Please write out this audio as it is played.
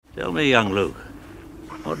Tell me, young Luke,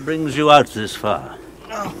 what brings you out this far?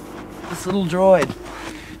 Oh, this little droid.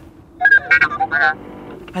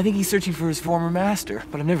 I think he's searching for his former master,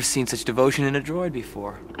 but I've never seen such devotion in a droid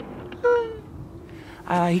before.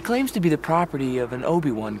 He claims to be the property of an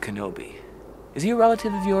Obi-Wan Kenobi. Is he a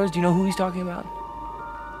relative of yours? Do you know who he's talking about?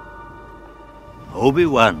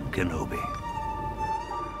 Obi-Wan Kenobi.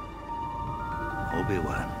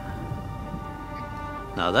 Obi-Wan.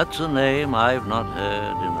 Now that's a name I've not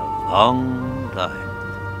heard in a long time.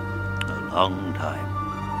 A long time.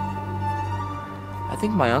 I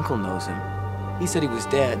think my uncle knows him. He said he was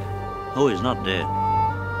dead. Oh, he's not dead.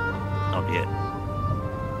 Not yet.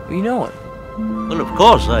 You know him? Well, of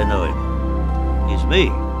course I know him. He's me.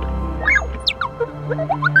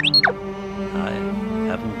 I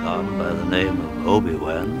haven't gone by the name of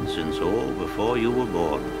Obi-Wan since before you were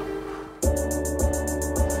born.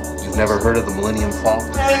 You've never heard of the Millennium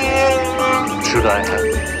Falcon? Should I have?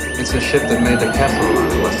 It's a ship that made the Kessel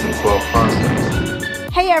Run in less than 12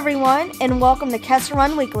 parsecs. Hey everyone, and welcome to Kessel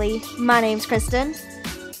Run Weekly. My name's Kristen.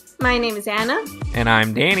 My name is Anna. And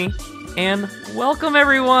I'm Danny. And welcome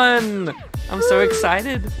everyone! I'm so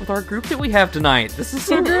excited with our group that we have tonight. This is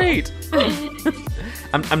so great.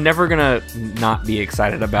 I'm never gonna not be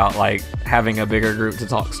excited about like having a bigger group to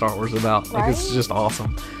talk Star Wars about. Like, right? It's just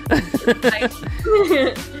awesome.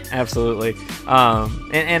 Absolutely.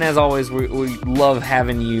 And as always, we love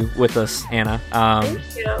having you with us, Anna.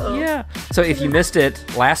 Thank you. Yeah. So if you missed it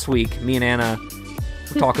last week, me and Anna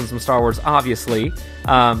were talking some Star Wars, obviously.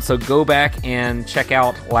 So go back and check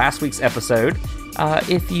out last week's episode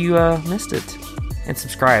if you missed it. And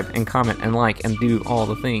subscribe and comment and like and do all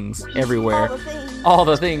the things everywhere. All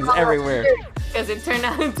the things everywhere. Because it turned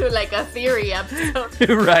out into like a theory episode.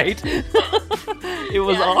 Right? It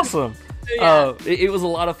was awesome. Yeah. It was a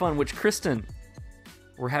lot of fun, which, Kristen,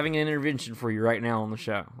 we're having an intervention for you right now on the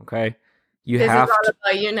show, okay? This is all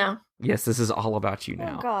about you now. Yes, this is all about you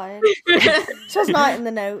now. Oh, God. So it's not in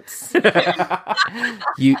the notes.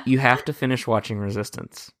 You have to finish watching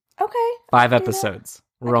Resistance. Okay. 5 episodes.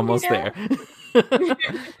 We're almost there.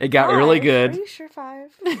 It got 5? really good. Are you sure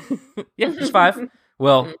 5? Yeah, just 5.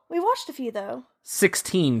 Well, We watched a few, though.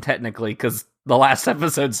 16 technically, because the last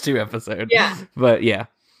episode's 2 episodes. Yeah. But yeah.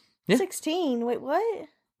 16? Wait, what?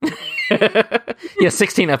 Yeah,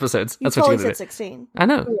 16 episodes. You That's totally what you said did. 16. I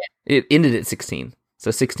know. It ended at 16. So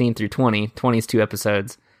 16 through 20. 20 is 2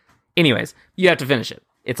 episodes. Anyways, you have to finish it.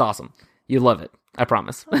 It's awesome. You love it. I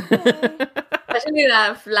promise. Okay. Especially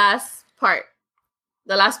that last part.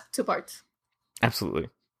 The last 2 parts. Absolutely.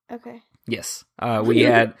 Okay. Yes. We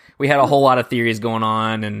had a whole lot of theories going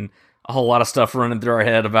on and a whole lot of stuff running through our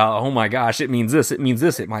head about, oh my gosh, it means this, it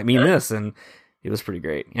might mean this, and it was pretty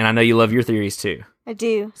great. And I know you love your theories too. I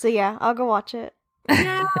do. So, yeah, I'll go watch it.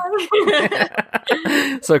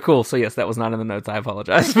 So cool. So yes, that was not in the notes. I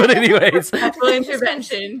apologize. But anyways. Full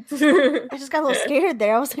intervention. I just got a little scared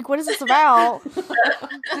there. I was like, what is this about?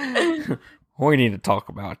 We need to talk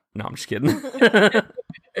about... No, I'm just kidding.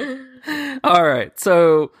 All right.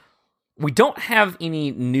 So we don't have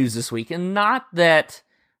any news this week. And not that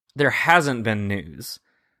there hasn't been news.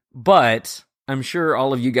 But I'm sure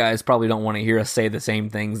all of you guys probably don't want to hear us say the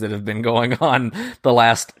same things that have been going on the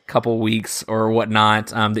last couple weeks or whatnot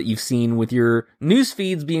that you've seen with your news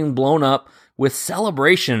feeds being blown up with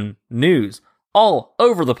Celebration news all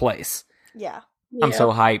over the place. Yeah. I'm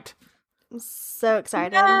so hyped. I'm so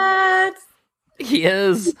excited. What? He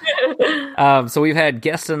is. So we've had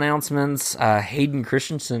guest announcements. Hayden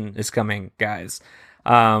Christensen is coming, guys.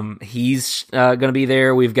 He's going to be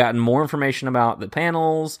there. We've gotten more information about the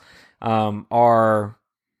panels. Our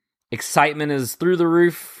excitement is through the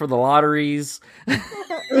roof for the lotteries.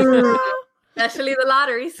 Especially the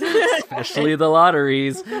lotteries. Especially the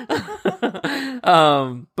lotteries.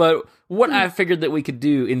 But what I figured that we could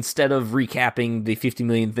do, instead of recapping the 50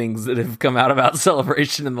 million things that have come out about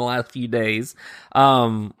Celebration in the last few days,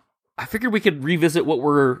 I figured we could revisit what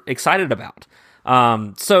we're excited about.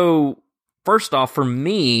 So first off, for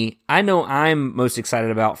me, I know I'm most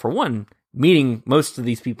excited about, for one, meeting most of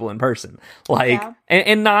these people in person. Like, Yeah.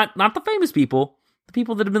 and not the famous people, the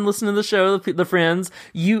people that have been listening to the show, the friends,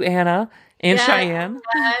 you, Anna, and Cheyenne.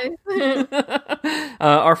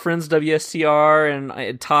 Our friends WSTR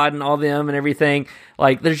and Todd and all them and everything.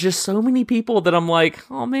 Like, there's just so many people that I'm like,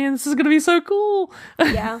 oh man, this is going to be so cool.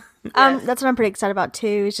 Yeah. That's what I'm pretty excited about too.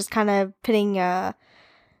 Is just kind of putting, I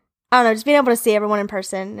don't know, just being able to see everyone in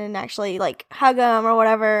person and actually like hug them or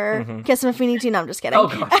whatever, kiss them if we need to. No, I'm just kidding. Oh,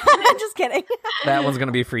 gosh. I'm just kidding. That one's going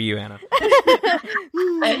to be for you, Anna.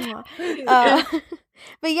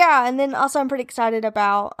 But yeah, and then also I'm pretty excited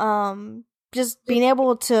about just being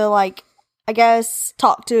able to like, I guess,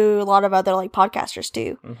 talk to a lot of other like podcasters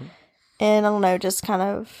too. Mm-hmm. And I don't know, just kind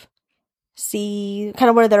of see kind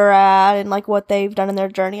of where they're at and like what they've done in their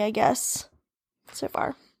journey, I guess, so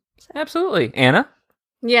far. Absolutely. Anna?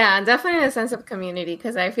 Yeah, definitely a sense of community,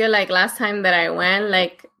 because I feel like last time that I went,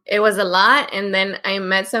 like it was a lot, and then I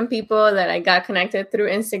met some people that I got connected through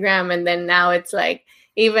Instagram, and then now it's like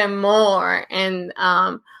even more. And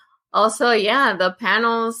also, yeah, the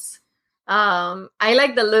panels. I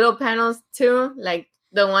like the little panels too, like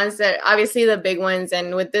the ones that obviously the big ones.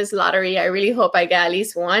 And with this lottery, I really hope I get at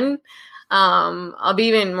least one. I'll be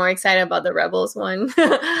even more excited about the Rebels one.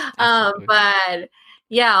 But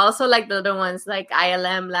yeah, also like the other ones like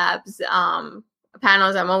ILM Labs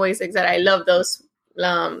panels. I'm always excited. I love those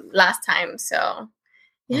last time. So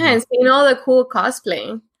yeah, and seeing all the cool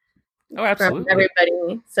cosplay. Oh, absolutely. From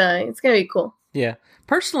everybody. So it's going to be cool. Yeah.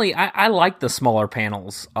 Personally, I like the smaller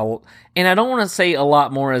panels. And I don't want to say a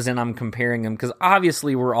lot more as in I'm comparing them, because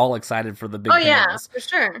obviously we're all excited for the big panels. Yeah, for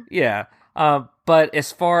sure. Yeah. But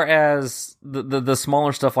as far as the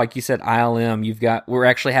smaller stuff, like you said, ILM, we're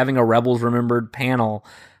actually having a Rebels Remembered panel.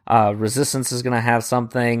 Resistance is going to have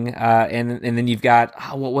something. And then you've got,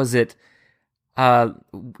 what was it?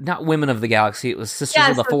 Not Women of the Galaxy, it was Sisters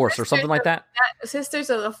of the Force or something like that. Sisters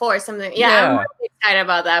of the Force, something. Yeah, I'm really excited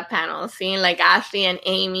about that panel. Seeing like Ashley and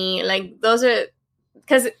Amy, like those are,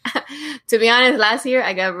 because to be honest, last year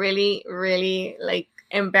I got really, really like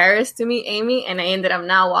embarrassed to meet Amy, and I ended up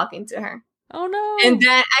not walking to her. Oh no! And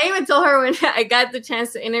then I even told her when I got the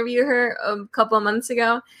chance to interview her a couple of months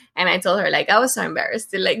ago, and I told her like I was so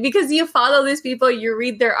embarrassed to like, because you follow these people, you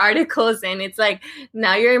read their articles, and it's like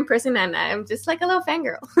now you're in person, and I'm just like a little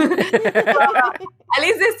fangirl. At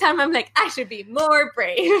least this time I'm like I should be more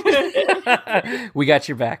brave. We got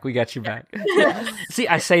your back. We got your back. See,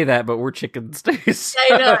 I say that, but we're chickens too. So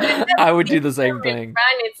I know. I would do the same thing.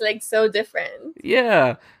 It's like so different.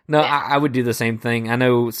 Yeah. No, I would do the same thing. I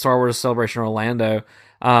know Star Wars Celebration Orlando,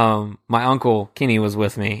 my uncle Kenny was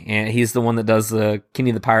with me, and he's the one that does the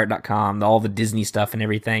KennyThePirate.com, all the Disney stuff and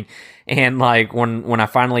everything. And like when I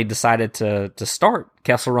finally decided to start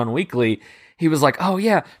Kessel Run Weekly, he was like, "Oh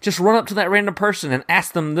yeah, just run up to that random person and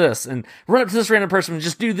ask them this, and run up to this random person and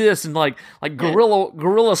just do this, and like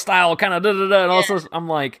guerrilla style kind of da da da." And also, I'm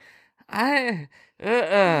like, like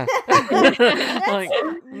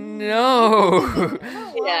no.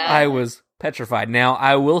 Yeah. I was petrified. Now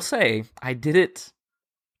I will say I did it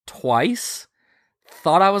twice.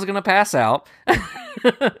 Thought I was gonna pass out,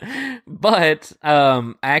 but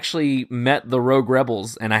I actually met the Rogue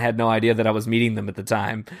Rebels, and I had no idea that I was meeting them at the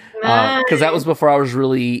time, because that was before I was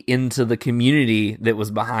really into the community that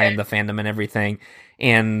was behind the fandom and everything.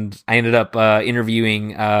 And I ended up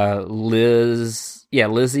interviewing Lizzie,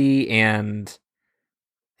 and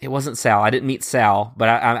it wasn't Sal. I didn't meet Sal, but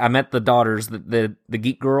I met the daughters, the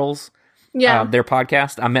Geek Girls. Yeah, their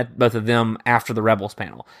podcast. I met both of them after the Rebels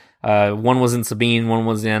panel. One was in Sabine, one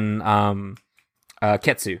was in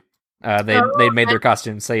Ketsu. They made their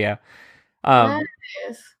costumes, so yeah. Nice.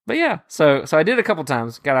 But yeah, so I did a couple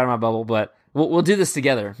times, got out of my bubble, but we'll do this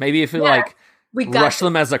together. Maybe if we rush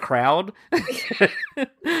them as a crowd.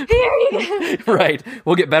 Right.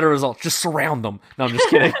 We'll get better results. Just surround them. No, I'm just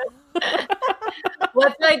kidding.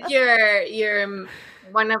 What's like your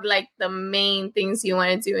one of like the main things you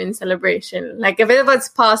want to do in Celebration? Like if it was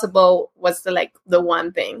possible, what's the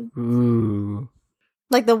one thing? Ooh.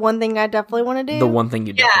 Like the one thing I definitely want to do? The one thing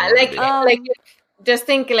you definitely like just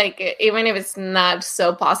think like even if it's not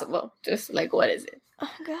so possible, just like what is it?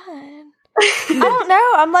 Oh god. I don't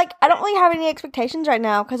know. I'm like I don't really have any expectations right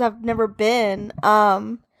now because I've never been.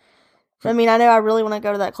 I mean, I know I really want to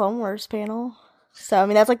go to that Clone Wars panel. So, I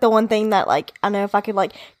mean, that's like the one thing that, like, I know if I could,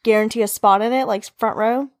 like, guarantee a spot in it, like, front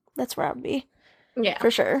row, that's where I would be. Yeah.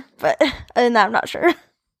 For sure. But other than that, I'm not sure.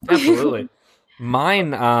 Absolutely.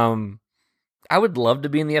 Mine, I would love to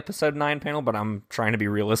be in the episode 9 panel, but I'm trying to be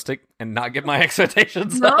realistic and not get my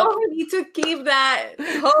expectations up. No, we need to keep that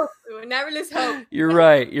hope. Never lose hope. You're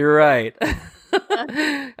right.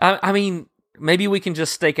 I mean, maybe we can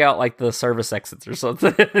just stake out, like, the service exits or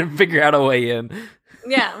something and figure out a way in.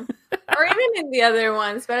 Yeah. Or even in the other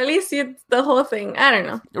ones, but at least the whole thing. I don't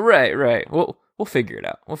know. Right. We'll figure it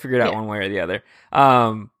out. We'll figure it out one way or the other.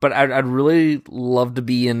 But I'd really love to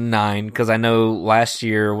be in 9, because I know last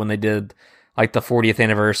year when they did like the 40th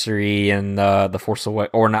anniversary and the Force Awakens,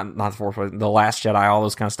 or not the Force Awakens, the Last Jedi, all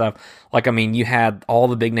those kind of stuff. Like, I mean, you had all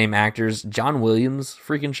the big name actors. John Williams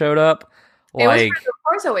freaking showed up. It was for the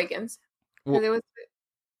Force Awakens. Well, it was.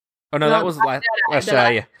 Oh no, that was Last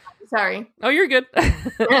Jedi. Yeah. Sorry. Oh, you're good.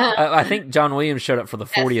 I think John Williams showed up for the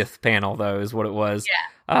 40th panel, though, is what it was.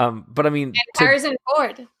 Yeah. But I mean, and Harrison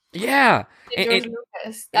Ford. Yeah. George And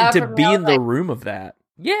Lucas. That to for me, be I in was the like, room of that.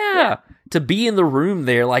 Yeah. To be in the room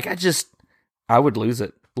there, like, I would lose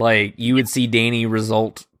it. Like, you would see Danny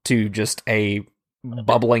result to just a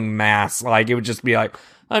bubbling mass. Like, it would just be like,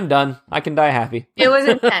 I'm done. I can die happy. it was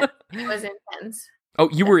intense. It was intense. Oh,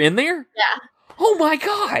 you were in there? Yeah. Oh my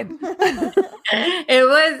God. It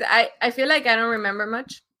was. I feel like I don't remember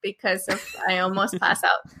much because I almost passed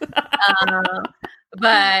out.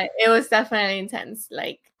 But it was definitely intense.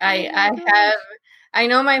 Like I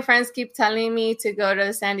know my friends keep telling me to go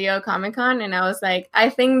to San Diego Comic-Con, and I was like, I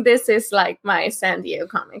think this is like my San Diego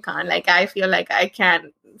Comic-Con. Like, I feel like I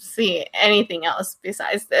can't see anything else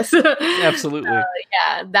besides this. Absolutely.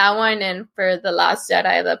 Yeah, that one, and for The Last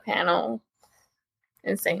Jedi, the panel,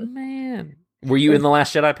 insane. Man. Were you in the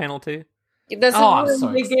Last Jedi panel too? That's I'm when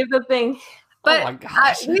so they excited. gave the thing. But my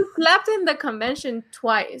gosh. we slept in the convention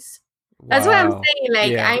twice. That's what I'm Wow. saying.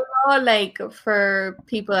 Like, Yeah. I know, like, for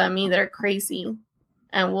people like me, they're crazy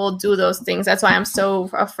and will do those things. That's why I'm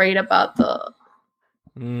so afraid about the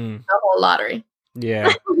whole lottery.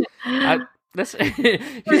 Yeah. That's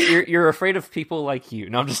you're afraid of people like you.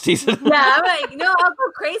 No, I'm just teasing. Yeah, I'm like, no, I'll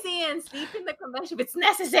go crazy and sleep in the convention if it's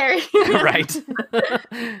necessary. Right.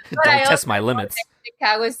 Don't test my limits.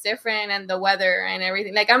 Chicago is different, and the weather and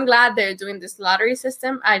everything. Like, I'm glad they're doing this lottery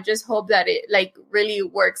system. I just hope that it like really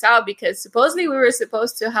works out, because supposedly we were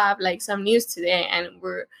supposed to have like some news today,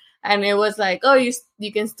 and it was like, oh,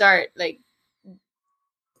 you can start like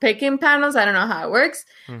picking panels. I don't know how it works,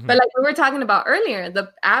 but like we were talking about earlier,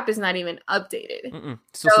 the app is not even updated.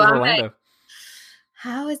 Still So in I'm Orlando. like,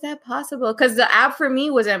 how is that possible? Because the app for me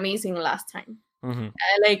was amazing last time.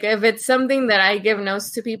 Like, if it's something that I give notes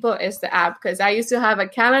to people, it's the app, because I used to have a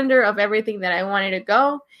calendar of everything that I wanted to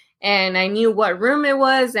go, and I knew what room it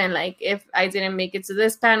was, and like if I didn't make it to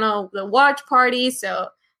this panel, the watch party. So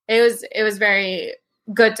it was very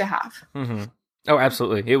good to have. Oh,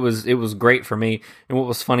 absolutely. It was great for me. And what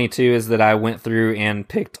was funny too is that I went through and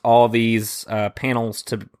picked all these panels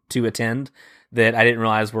to attend that I didn't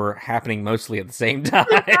realize were happening mostly at the same time.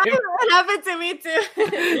 It happened to me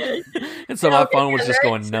too. And so my phone was just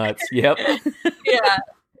going nuts. Yep. Yeah,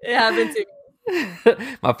 it happened to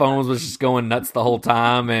me. My phone was just going nuts the whole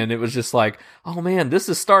time, and it was just like, oh man, this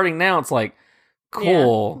is starting now. It's like,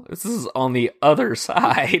 cool. This is on the other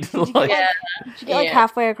side. Like, Yeah. You get like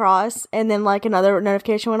halfway across, and then like another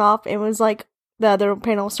notification went off. It was like the other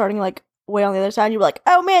panel starting like way on the other side. And you were like,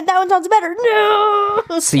 "Oh man, that one sounds better."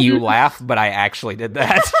 No. See, you laugh, but I actually did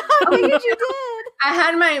that. Oh, you did. I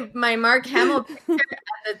had my Mark Hamill picture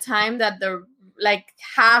at the time that the like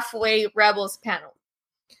halfway Rebels panel.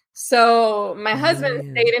 So my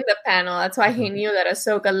husband stayed in the panel. That's why he knew that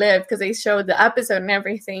Ahsoka lived, because they showed the episode and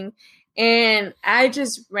everything. And I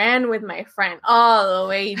just ran with my friend all the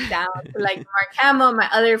way down to like Mark Hamill. My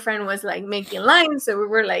other friend was like making lines, so we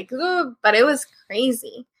were like, ooh, but it was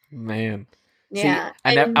crazy. Man. Yeah.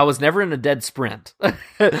 See, I was never in a dead sprint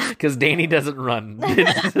because Danny doesn't run.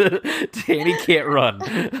 Danny can't run.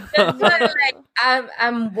 But, like,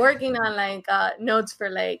 I'm working on like notes for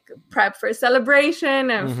like prep for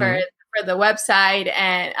celebration and for the website,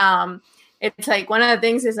 and it's like one of the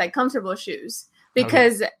things is like comfortable shoes,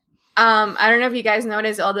 because I don't know if you guys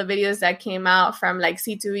noticed all the videos that came out from like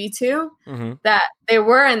C2E2 that they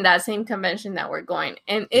were in that same convention that we're going,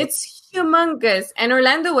 and it's humongous. And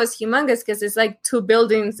Orlando was humongous because it's like 2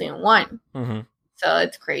 buildings in one, so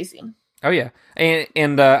it's crazy. Oh yeah,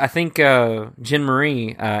 and I think Jen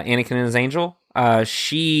Marie, Anakin and his Angel,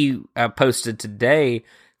 she posted today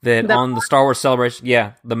that on the Star Wars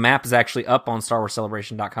Celebration, the map is actually up on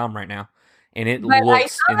StarWarsCelebration.com right now. And it but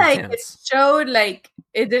looks I feel intense. like it showed like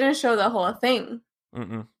it didn't show the whole thing,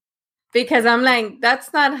 because I'm like,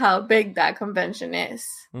 that's not how big that convention is.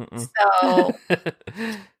 So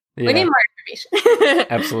we need more information.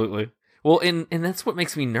 Absolutely. Well, and that's what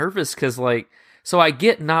makes me nervous, because like, so I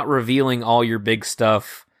get not revealing all your big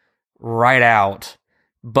stuff right out,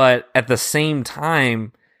 but at the same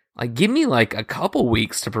time, like, give me like a couple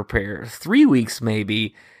weeks to prepare, 3 weeks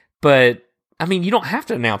maybe, but I mean, you don't have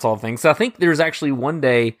to announce all things. So I think there's actually one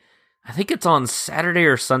day, I think it's on Saturday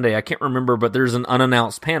or Sunday, I can't remember, but there's an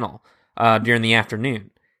unannounced panel during the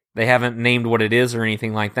afternoon. They haven't named what it is or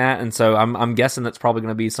anything like that, and so I'm guessing that's probably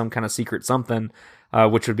going to be some kind of secret something,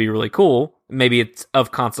 which would be really cool. Maybe it's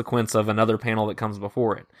of consequence of another panel that comes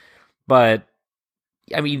before it. But,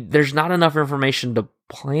 I mean, there's not enough information to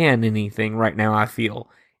plan anything right now, I feel.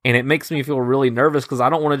 And it makes me feel really nervous because I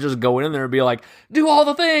don't want to just go in there and be like, do all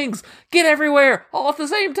the things, get everywhere, all at the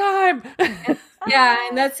same time. Yeah,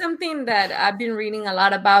 and that's something that I've been reading a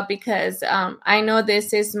lot about, because I know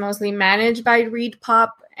this is mostly managed by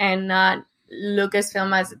ReedPop and not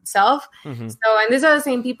Lucasfilm as itself. Mhm. So, and these are the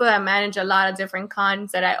same people that manage a lot of different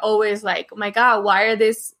cons that I always like, oh my God, why are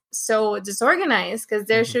this so disorganized? Because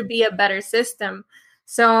there should be a better system.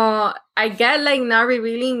 So I get like not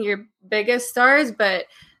revealing your biggest stars, but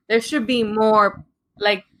there should be more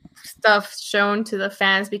like stuff shown to the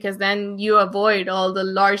fans, because then you avoid all the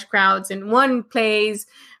large crowds in one place.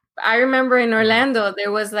 I remember in Orlando,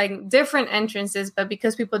 there was like different entrances, but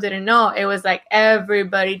because people didn't know, it was like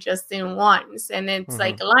everybody just in ones. And it's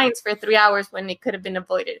like lines for 3 hours when it could have been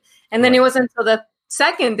avoided. And then it wasn't until the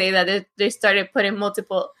second day that they started putting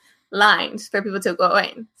multiple lines for people to go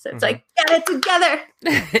in. So it's like, get it together.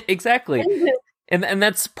 Exactly. And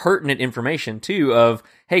that's pertinent information too of,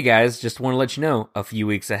 hey guys, just want to let you know, a few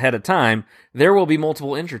weeks ahead of time, there will be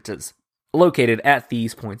multiple entrances located at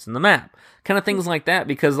these points in the map. Kind of things like that,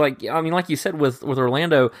 because like, I mean, like you said with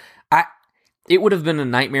Orlando, it would have been a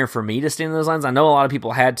nightmare for me to stand in those lines. I know a lot of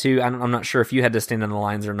people had to. I'm not sure if you had to stand in the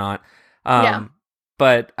lines or not.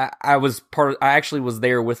 But I actually was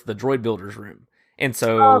there with the droid builders room. And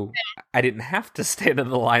so I didn't have to stand in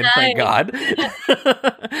the line, thank God,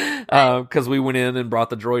 because we went in and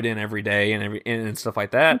brought the droid in every day and stuff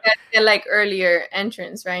like that. Get like earlier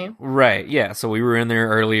entrance, right? Right, yeah. So we were in there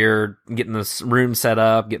earlier, getting this room set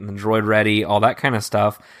up, getting the droid ready, all that kind of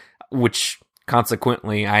stuff, which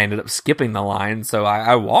consequently I ended up skipping the line. So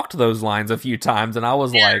I walked those lines a few times and I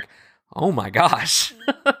was like, oh my gosh.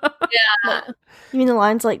 Yeah. You mean the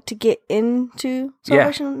lines like to get into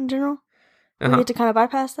Celebration in general? You get to kind of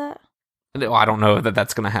bypass that? Well, I don't know that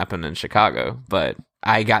that's going to happen in Chicago, but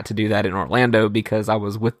I got to do that in Orlando because I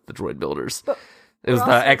was with the droid builders. But it was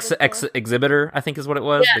the exhibitor, I think is what it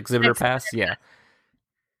was. Yeah, the exhibitor pass. Yeah.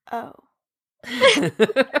 Oh. Okay.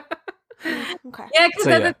 Yeah, because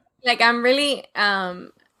So, like I'm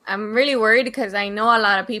really worried because I know a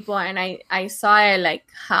lot of people, and I saw it like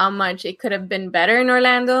how much it could have been better in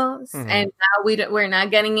Orlando, and now we're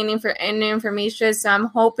not getting any information. So I'm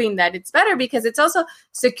hoping that it's better because it's also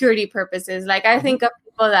security purposes. Like I think of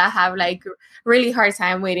people that have like really hard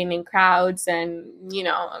time waiting in crowds, and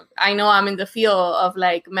I know I'm in the field of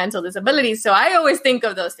like mental disabilities, so I always think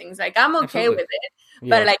of those things. Like I'm okay with it,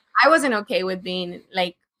 but like I wasn't okay with being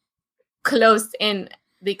like closed in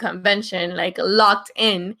the convention, like locked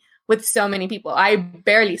in with so many people. I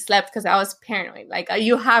barely slept because I was paranoid. Like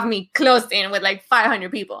you have me closed in with like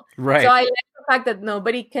 500 people. Right. So I like the fact that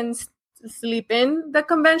nobody can sleep in the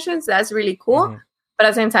conventions. That's really cool. But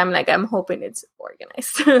at the same time, like I'm hoping it's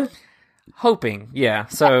organized. Hoping, yeah.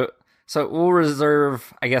 So we'll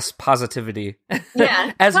reserve, I guess, positivity,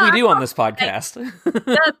 Yeah, as we do on this podcast.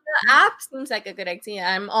 the app seems like a good idea.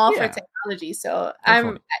 I'm all for technology, so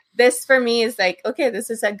Definitely. This for me is like, okay, this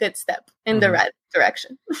is a good step in the right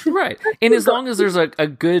direction. Right. And as long as there's a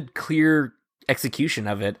good, clear execution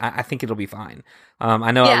of it, I think it'll be fine.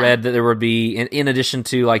 I know I read that there would be, in addition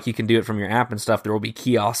to like you can do it from your app and stuff, there will be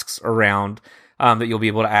kiosks around that you'll be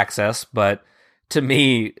able to access. But to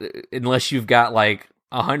me, unless you've got like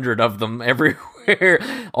 100 of them everywhere,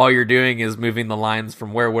 all you're doing is moving the lines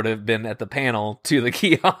from where would have been at the panel to the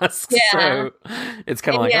kiosks. Yeah. So it's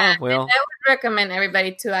kind of like, oh, well. And I would recommend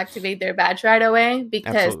everybody to activate their badge right away,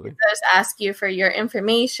 because Absolutely. it does ask you for your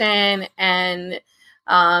information, and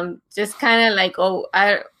just kind of like,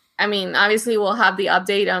 I mean, obviously we'll have the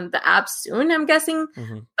update on the app soon, I'm guessing,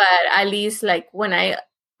 but at least like when I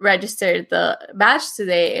registered the badge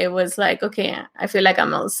today, it was like, okay, I feel like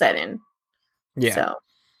I'm all set in. Yeah, so.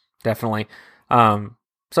 Definitely.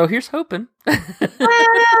 So here's hoping. It's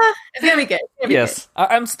gonna be good. Yes,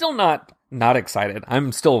 I'm still not excited.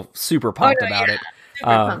 I'm still super pumped about it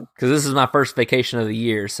because this is my first vacation of the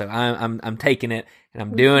year. So I'm taking it and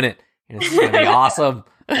I'm doing it, and it's gonna be awesome.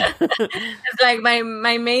 It's like my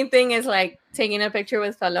main thing is like taking a picture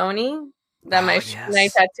with Filoni that my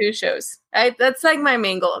tattoo shows. That's like my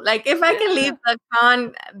main goal. Like if I can leave the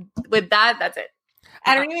con with that, that's it.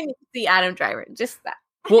 I don't even need to see Adam Driver, just that.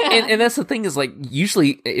 Well, and that's the thing is, like,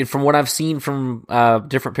 usually from what I've seen from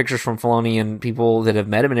different pictures from Filoni and people that have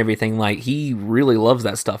met him and everything, like, he really loves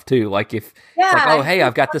that stuff too. Like, if it's like, oh, hey,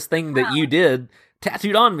 I've got this thing that you did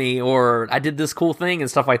tattooed on me, or I did this cool thing and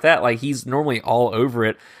stuff like that, like, he's normally all over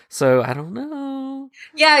it. So I don't know.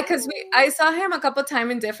 Yeah, because I saw him a couple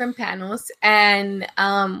times in different panels, and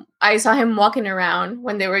I saw him walking around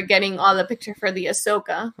when they were getting all the picture for the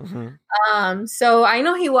Ahsoka. So I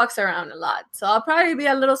know he walks around a lot, so I'll probably be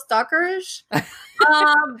a little stalkerish, but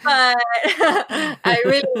I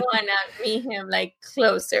really want to meet him like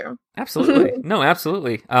closer. Absolutely. No,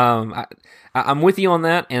 absolutely. I'm with you on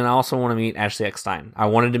that, and I also want to meet Ashley Eckstein. I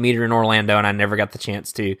wanted to meet her in Orlando, and I never got the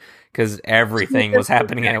chance to because everything was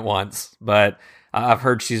happening at once. But I've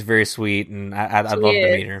heard she's very sweet, and I'd She love to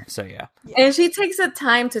is. meet her. So yeah. And she takes the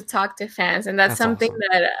time to talk to fans, and that's something awesome.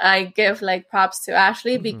 that I give like props to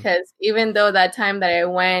Ashley, Mhm. because even though that time that I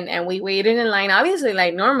went and we waited in line, obviously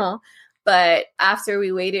like normal, but after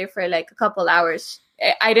we waited for like a couple hours,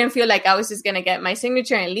 I didn't feel like I was just gonna get my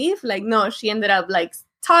signature and leave. Like, no, she ended up like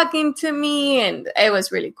talking to me, and it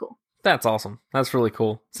was really cool. That's awesome. That's really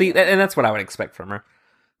cool. See, and that's what I would expect from her.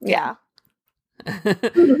 Yeah.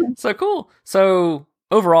 So cool. So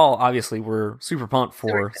overall, obviously, we're super pumped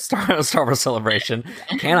for Star Wars Celebration.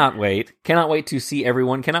 Cannot wait. Cannot wait to see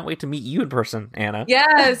everyone. Cannot wait to meet you in person, Anna.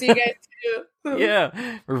 Yes, you guys too. Yeah,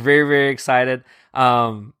 we're very, very excited.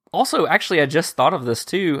 Also, actually, I just thought of this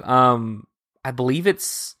too. I believe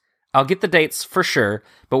I'll get the dates for sure,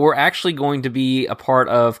 but we're actually going to be a part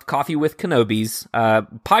of Coffee with Kenobi's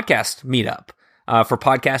podcast meetup for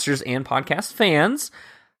podcasters and podcast fans.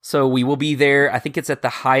 So we will be there. I think it's at the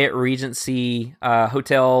Hyatt Regency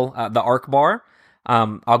Hotel, the Arc Bar.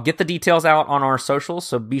 I'll get the details out on our socials,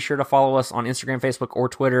 so be sure to follow us on Instagram, Facebook, or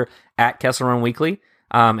Twitter at Kessel Run Weekly.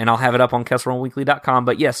 And I'll have it up on KesselRunWeekly.com.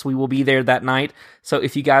 But yes, we will be there that night. So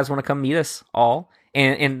if you guys want to come meet us all,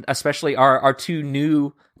 and especially our two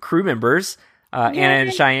new crew members, Anna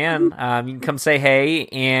and Cheyenne, you can come say hey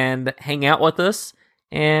and hang out with us,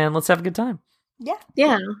 and let's have a good time. Yeah.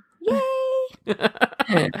 Yeah. Yay.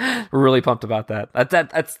 We're really pumped about that.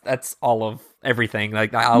 That's all of everything.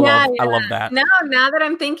 Like I love that. Now that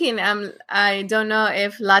I'm thinking, I don't know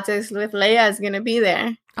if Lattes with Leia is gonna be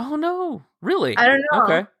there. Oh no, really? I don't know.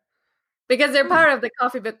 Okay. Because they're part of the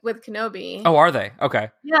Coffee Book with Kenobi. Oh, are they? Okay.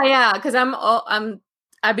 Yeah. Because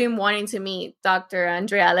I've been wanting to meet Dr.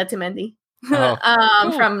 Andrea Letamendi Oh,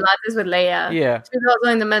 cool. from Lattes with Leia. Yeah. She's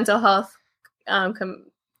also in the mental health.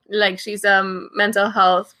 She's a mental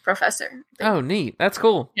health professor. Oh, neat. That's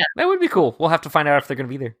cool. Yeah. That would be cool. We'll have to find out if they're going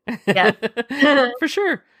to be there. Yeah. For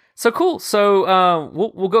sure. So cool. So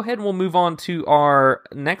we'll go ahead and we'll move on to our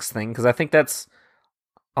next thing, because I think that's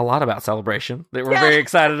a lot about Celebration that we're very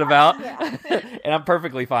excited about. Yeah. And I'm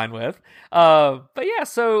perfectly fine with. But yeah,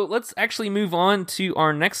 so let's actually move on to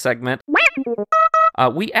our next segment.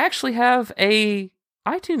 We actually have a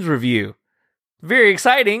iTunes review. Very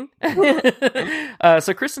exciting.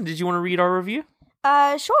 So Kristen, did you want to read our review?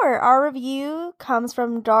 Sure. Our review comes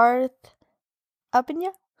from Darth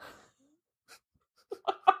Uppinya.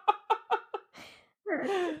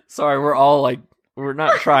 Sorry, we're all like, we're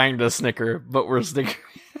not trying to snicker, but we're snickering.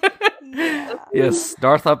 Yeah. Yes,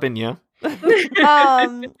 Darth up in you.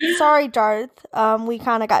 Sorry, Darth. We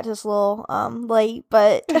kind of got just a little late,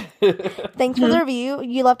 but thanks for the review.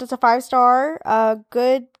 You left us a 5-star.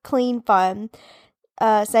 Good, clean fun.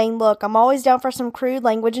 Saying, look, I'm always down for some crude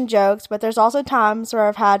language and jokes, but there's also times where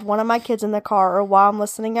I've had one of my kids in the car or while I'm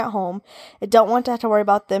listening at home. I don't want to have to worry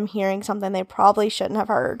about them hearing something they probably shouldn't have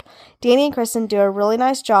heard. Danny and Kristen do a really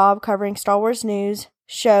nice job covering Star Wars news,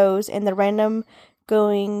 shows, and the random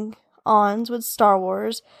going-ons with Star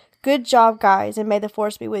Wars. Good job, guys, and may the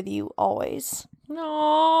Force be with you always.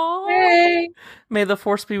 Aww. Hey. May the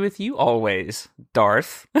Force be with you always,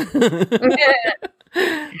 Darth.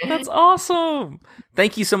 That's awesome.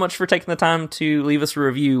 Thank you so much for taking the time to leave us a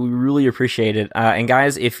review. We really appreciate it. And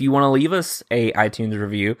guys, if you want to leave us a iTunes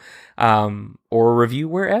review, or a review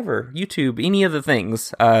wherever, YouTube, any of the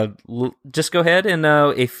things, just go ahead and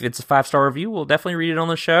if it's a 5-star review, we'll definitely read it on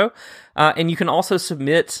the show. And you can also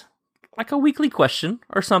submit like a weekly question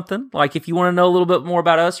or something. Like if you want to know a little bit more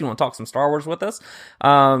about us, you want to talk some Star Wars with us,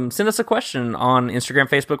 send us a question on Instagram,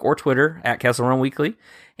 Facebook, or Twitter at Kessel Run Weekly,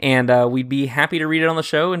 and we'd be happy to read it on the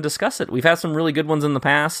show and discuss it. We've had some really good ones in the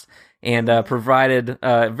past and provided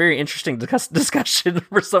very interesting discussion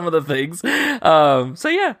for some of the things. So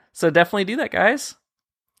yeah, so definitely do that, guys.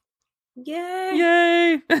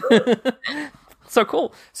 Yay! So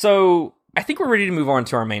cool. So I think we're ready to move on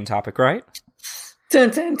to our main topic, right? Dun,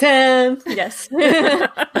 dun, dun. Yes.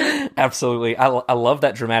 Absolutely. I love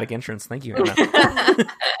that dramatic entrance. Thank you, Anna.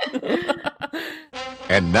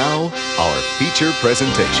 And now, our feature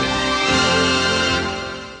presentation.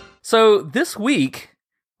 So this week,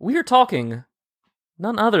 we are talking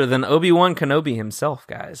none other than Obi-Wan Kenobi himself,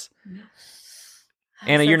 guys.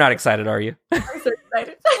 Anna, you're not excited, are you? I'm so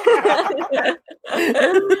excited.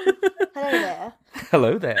 Hello there.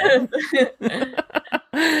 Hello there.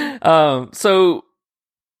 So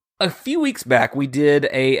a few weeks back, we did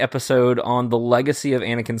a episode on the legacy of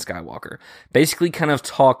Anakin Skywalker, basically kind of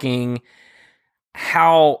talking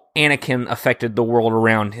how Anakin affected the world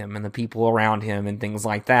around him and the people around him and things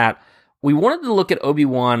like that. We wanted to look at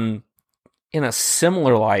Obi-Wan in a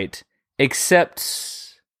similar light,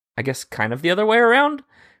 except I guess kind of the other way around,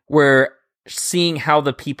 where seeing how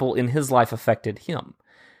the people in his life affected him.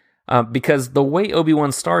 Because the way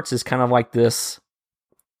Obi-Wan starts is kind of like this.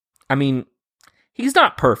 I mean, he's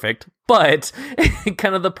not perfect, but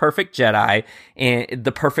kind of the perfect Jedi and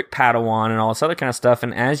the perfect Padawan and all this other kind of stuff.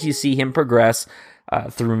 And as you see him progress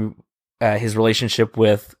through his relationship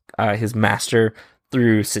with his master,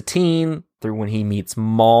 through Satine, through when he meets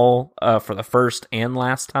Maul for the first and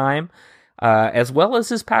last time, as well as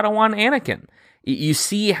his Padawan Anakin, you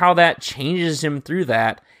see how that changes him through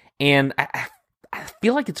that. And I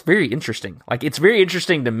feel like it's very interesting. Like, it's very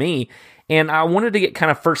interesting to me. And I wanted to get kind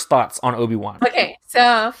of first thoughts on Obi-Wan. Okay,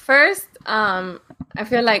 so first, I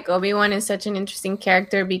feel like Obi-Wan is such an interesting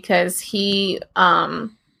character because he, how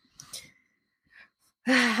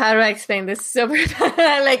do I explain this super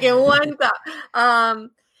like in one thought?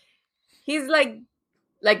 He's like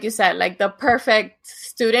you said, like the perfect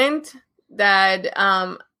student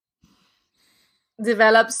that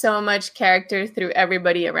develops so much character through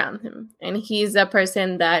everybody around him, and he's a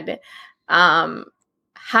person that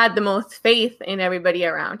had the most faith in everybody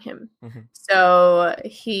around him. Mm-hmm. So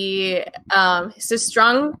he's a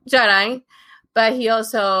strong Jedi, but he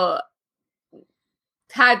also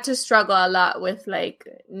had to struggle a lot with like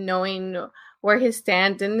knowing where he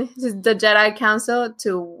stands in the Jedi Council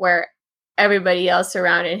to where everybody else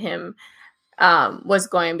surrounded him was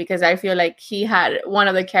going, because I feel like he had one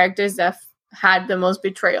of the characters that had the most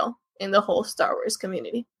betrayal in the whole Star Wars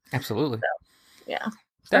community. Absolutely. So, yeah.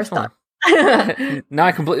 Definitely. No,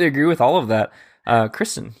 I completely agree with all of that.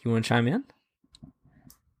 Kristen, you want to chime in?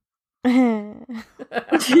 I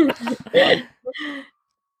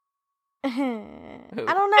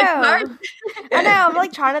don't know. I know. I'm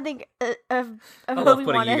like trying to think of I love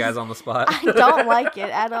putting you guys on the spot. I don't like it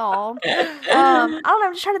at all. I don't know.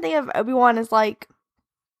 I'm just trying to think of Obi-Wan as like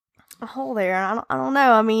a whole there. I don't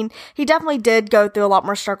know. I mean, he definitely did go through a lot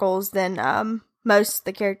more struggles than most of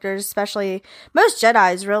the characters, especially most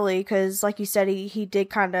Jedis, really, because like you said, he did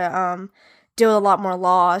kind of deal with a lot more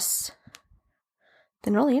loss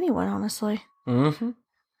than really anyone, honestly. Mm-hmm.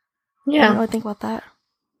 Yeah. I don't really think about that.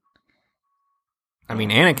 I mean,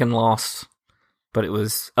 Anakin lost, but it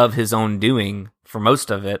was of his own doing for most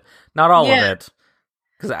of it. Not all of it.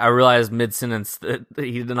 Because I realized mid-sentence that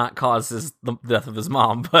he did not cause the death of his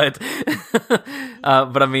mom. But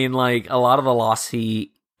I mean, like, a lot of the loss,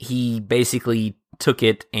 he basically took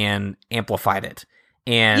it and amplified it.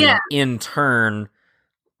 And in turn,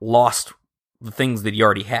 lost the things that he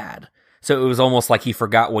already had. So it was almost like he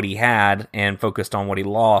forgot what he had and focused on what he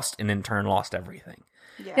lost, and in turn lost everything.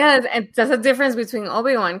 Yeah, and that's a difference between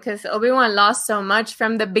Obi-Wan, because Obi-Wan lost so much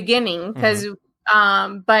from the beginning, because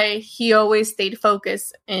but he always stayed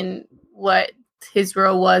focused in what his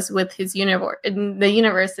role was with his universe, in the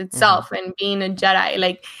universe itself, and being a Jedi.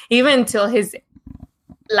 Like, even until his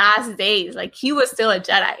last days, like, he was still a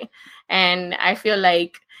Jedi. And I feel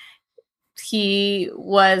like he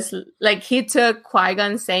was, like, he took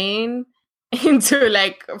Qui-Gon saying into,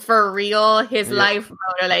 like, for real, his life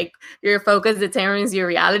mode, like, your focus determines your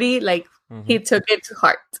reality. Like, he took it to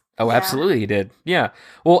heart. Oh, absolutely, he did. Yeah.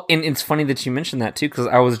 Well, and it's funny that you mentioned that too, because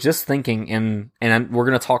I was just thinking, and we're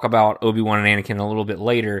going to talk about Obi-Wan and Anakin a little bit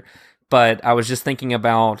later, but I was just thinking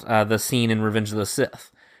about the scene in Revenge of the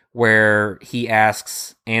Sith where he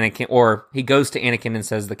asks Anakin, or he goes to Anakin and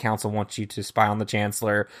says, the council wants you to spy on the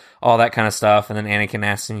Chancellor, all that kind of stuff. And then Anakin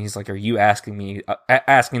asks him, he's like, are you asking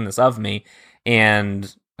this of me?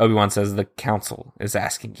 And Obi-Wan says, the council is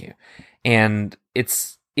asking you. And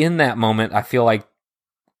it's in that moment, I feel like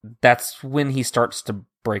that's when he starts to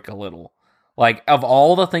break a little. Like, of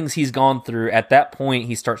all the things he's gone through, at that point,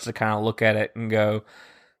 he starts to kind of look at it and go,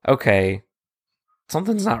 okay,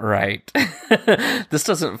 something's not right. This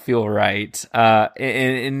doesn't feel right.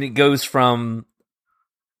 And it goes from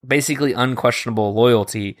basically unquestionable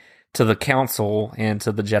loyalty to the council and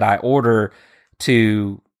to the Jedi Order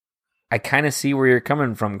to, I kind of see where you're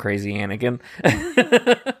coming from, crazy Anakin.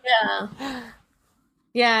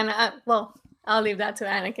 Yeah, and well, I'll leave that to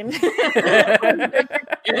Anakin.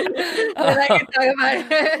 I can talk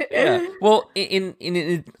about it. Yeah. Well,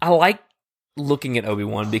 I like looking at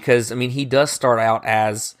Obi-Wan because, I mean, he does start out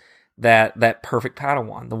as that perfect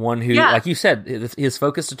Padawan, the one who, like you said, his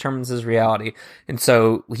focus determines his reality, and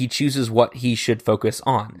so he chooses what he should focus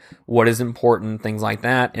on, what is important, things like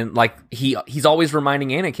that, and like he's always reminding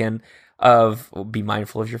Anakin of, be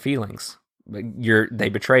mindful of your feelings, they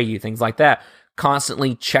betray you, things like that,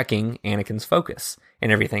 constantly checking Anakin's focus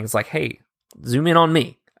and everything. It's like, hey, zoom in on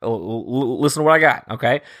me. Listen to what I got,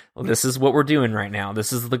 okay? Well, this is what we're doing right now.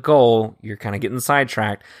 This is the goal. You're kind of getting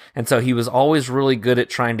sidetracked. And so he was always really good at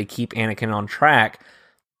trying to keep Anakin on track,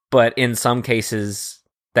 but in some cases,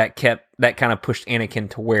 that kind of pushed Anakin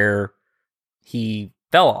to where he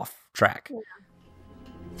fell off track.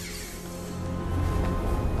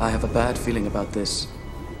 I have a bad feeling about this.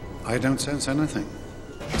 I don't sense anything.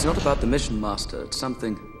 It's not about the mission, Master. It's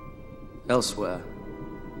something elsewhere.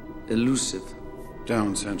 Elusive.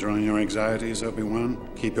 Don't center on your anxieties, Obi-Wan.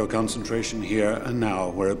 Keep your concentration here and now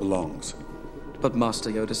where it belongs. But Master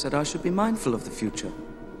Yoda said I should be mindful of the future.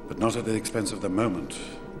 But not at the expense of the moment.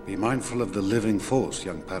 Be mindful of the living force,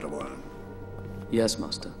 young Padawan. Yes,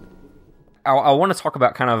 Master. I want to talk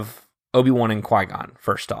about kind of Obi-Wan and Qui-Gon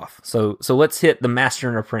first off. So let's hit the Master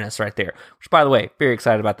and Apprentice right there. Which, by the way, very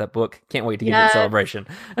excited about that book. Can't wait to get to the celebration.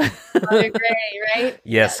 Claudia Gray, right?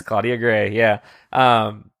 Yes, Claudia Gray. Yeah.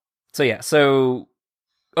 So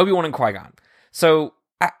Obi-Wan and Qui-Gon. So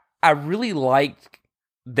I really like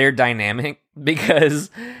their dynamic because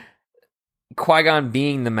Qui-Gon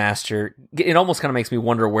being the Master, it almost kind of makes me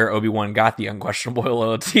wonder where Obi-Wan got the unquestionable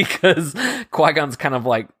loyalty, because Qui-Gon's kind of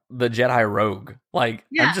like the Jedi rogue. Like,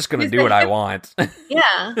 I'm just going to do what I want.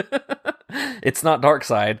 Yeah. It's not dark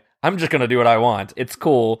side. I'm just going to do what I want. It's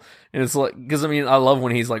cool. And it's like, because I mean, I love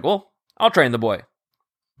when he's like, well, I'll train the boy.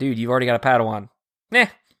 Dude, you've already got a Padawan. Nah,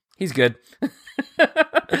 he's good.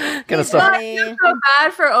 Kind of stuff. I feel so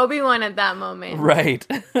bad for Obi-Wan at that moment. Right.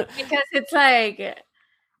 Because it's like,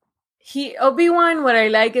 Obi-Wan, what I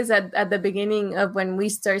like is at the beginning of when we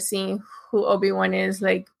start seeing who Obi-Wan is,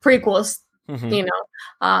 like prequels, you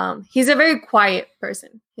know, he's a very quiet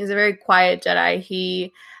person. He's a very quiet Jedi.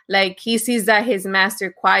 He sees that his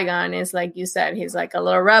master Qui-Gon is, like you said, he's like a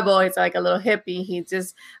little rebel. He's like a little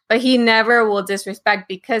hippie. But he never will disrespect,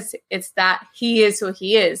 because it's that he is who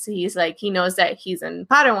he is. He's like, he knows that he's in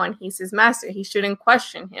Padawan. He's his master. He shouldn't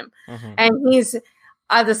question him. And he's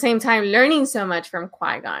at the same time learning so much from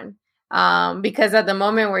Qui-Gon. Because at the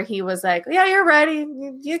moment where he was like, yeah, you're ready.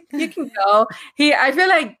 You can go. I feel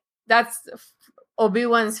like that's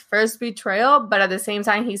Obi-Wan's first betrayal, but at the same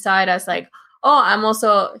time, he saw it as like,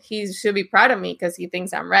 oh, he should be proud of me because he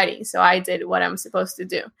thinks I'm ready. So I did what I'm supposed to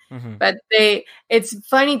do. But it's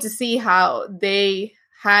funny to see how they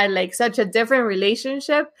had like such a different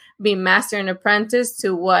relationship, being master and apprentice,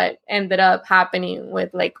 to what ended up happening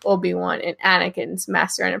with like Obi-Wan and Anakin's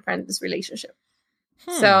master and apprentice relationship.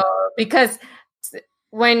 So because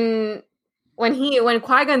when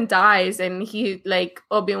Qui-Gon dies, and he, like,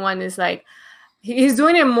 Obi-Wan is like, he's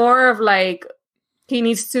doing it more of like, he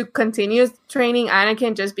needs to continue training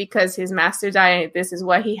Anakin just because his master died and this is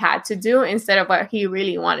what he had to do instead of what he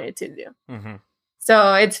really wanted to do.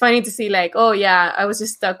 So it's funny to see, like, oh yeah, I was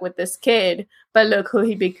just stuck with this kid, but look who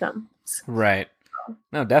he becomes. Right.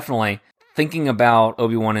 No, definitely. Thinking about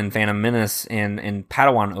Obi-Wan in Phantom Menace and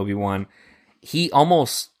Padawan Obi-Wan, he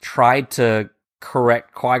almost tried to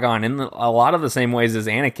correct Qui-Gon in a lot of the same ways as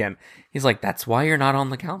Anakin. He's like, that's why you're not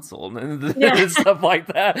on the council, and stuff like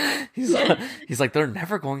that. He's like, they're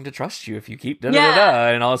never going to trust you if you keep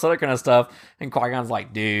da-da-da-da, and all this other kind of stuff. And Qui-Gon's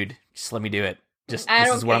like, dude, just let me do it. This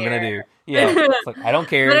is what I'm going to do. Yeah. It's like, I don't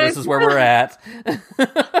care. This is where we're at.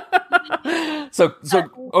 So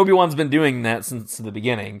Obi-Wan's been doing that since the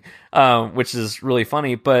beginning, which is really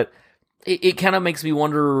funny, but it kind of makes me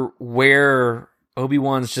wonder where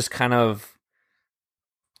Obi-Wan's just kind of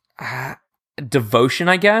devotion,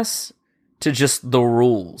 I guess, to just the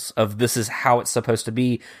rules of this is how it's supposed to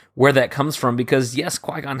be, where that comes from. Because yes,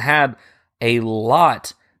 Qui-Gon had a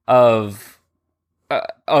lot of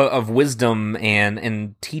wisdom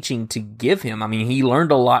and teaching to give him. I mean, he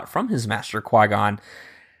learned a lot from his master Qui-Gon.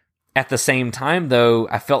 At the same time, though,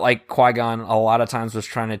 I felt like Qui-Gon a lot of times was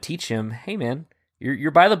trying to teach him, hey man,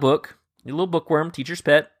 you're by the book. You're a little bookworm, teacher's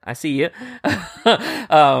pet. I see you.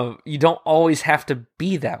 You don't always have to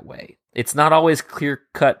be that way. It's not always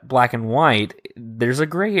clear-cut black and white. There's a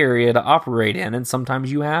gray area to operate in, and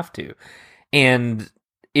sometimes you have to. And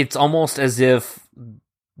it's almost as if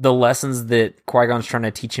the lessons that Qui-Gon's trying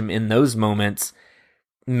to teach him in those moments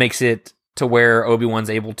makes it to where Obi-Wan's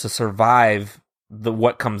able to survive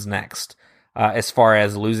what comes next. As far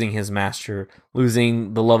as losing his master,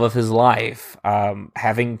 losing the love of his life,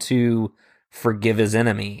 having to forgive his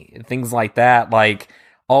enemy, things like that. Like,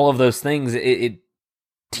 all of those things, it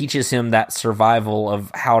teaches him that survival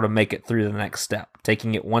of how to make it through the next step,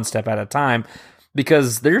 taking it one step at a time.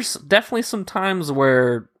 Because there's definitely some times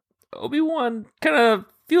where Obi-Wan kind of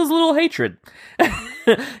feels a little hatred,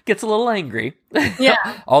 gets a little angry.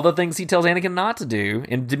 Yeah. All the things he tells Anakin not to do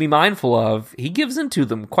and to be mindful of, he gives into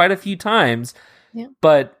them quite a few times. Yeah.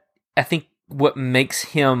 But I think what makes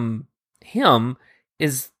him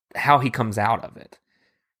is how he comes out of it.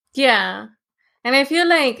 Yeah. And I feel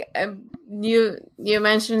like you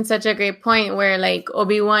mentioned such a great point where, like,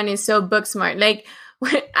 Obi-Wan is so book smart. Like,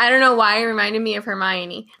 I don't know why it reminded me of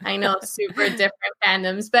Hermione. I know, super different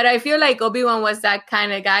fandoms, but I feel like Obi-Wan was that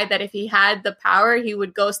kind of guy that if he had the power, he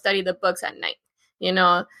would go study the books at night, you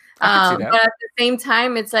know? But at the same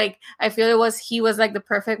time, it's like, I feel he was like the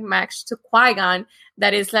perfect match to Qui-Gon,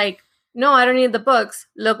 that is like, no, I don't need the books.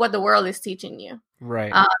 Look what the world is teaching you.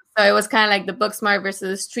 Right. So it was kind of like the book smart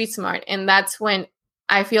versus street smart. And that's when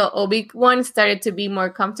I feel Obi-Wan started to be more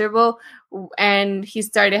comfortable, and he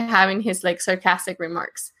started having his like sarcastic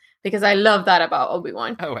remarks, because I love that about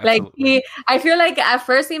Obi-Wan. Oh, absolutely. Like I feel like at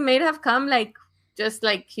first he may have come like just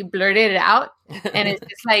like he blurted it out, and it's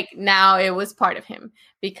just like now it was part of him,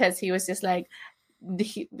 because he was just like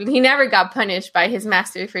he never got punished by his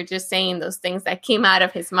master for just saying those things that came out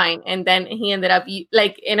of his mind, and then he ended up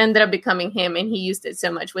like it ended up becoming him, and he used it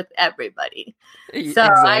so much with everybody. So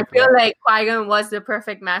exactly. I feel like Qui-Gon was the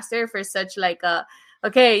perfect master for such like a,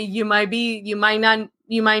 okay, you might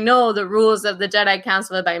know the rules of the Jedi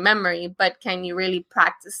Council by memory, but can you really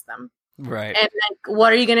practice them? Right. And like,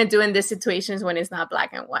 what are you gonna do in these situations when it's not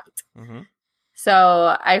black and white? Mm-hmm.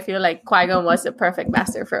 So I feel like Qui-Gon was the perfect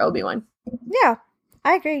master for Obi-Wan. Yeah,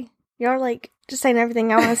 I agree. You're like just saying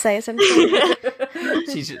everything I want to say. Essentially,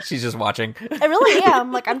 she's just watching. I really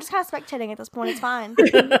am. Like, I'm just kind of spectating at this point. It's fine.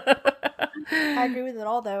 I agree with it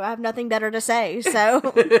all, though. I have nothing better to say. So,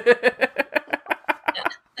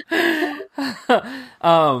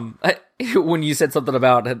 when you said something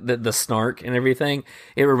about the snark and everything,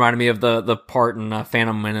 it reminded me of the part in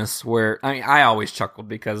Phantom Menace where, I mean, I always chuckled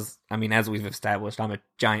because, I mean, as we've established, I'm a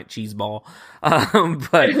giant cheese ball.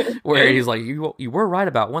 But where he's like, you were right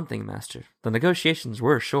about one thing, Master. The negotiations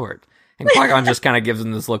were short. And Qui-Gon just kind of gives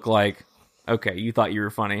him this look like, okay, you thought you were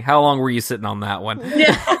funny. How long were you sitting on that one?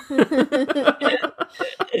 Yeah.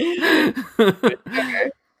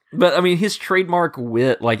 But I mean, his trademark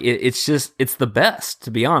wit, like it's the best,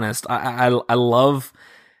 to be honest. I love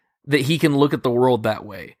that he can look at the world that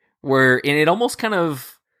way, and it almost kind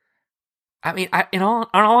of, I mean, in all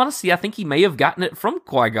honesty, I think he may have gotten it from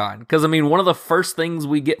Qui-Gon, because I mean, one of the first things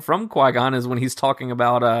we get from Qui-Gon is when he's talking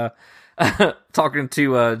about talking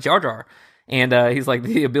to Jar Jar. And he's like,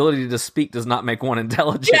 the ability to speak does not make one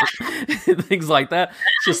intelligent. Yeah. Things like that.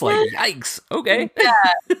 It's just like, yikes. Okay.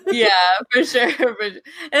 Yeah, for sure. And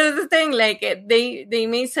it's the thing, like, they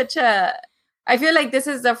made such a... I feel like this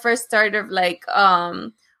is the first start of, like,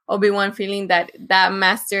 Obi-Wan feeling that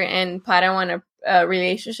master and Padawan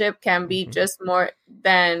relationship can be just more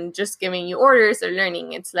than just giving you orders or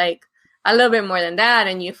learning. It's like a little bit more than that,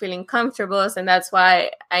 and you feeling comfortable. And that's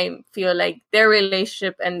why I feel like their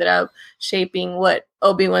relationship ended up shaping what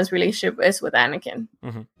Obi-Wan's relationship is with Anakin.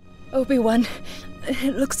 Mm-hmm. Obi-Wan,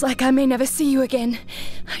 it looks like I may never see you again.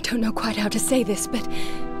 I don't know quite how to say this, but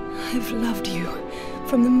I've loved you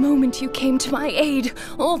from the moment you came to my aid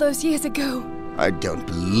all those years ago. I don't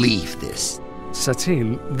believe this.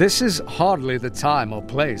 Satine, this is hardly the time or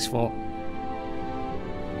place for...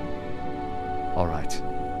 All right.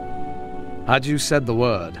 Had you said the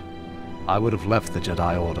word, I would have left the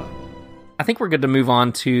Jedi Order. I think we're good to move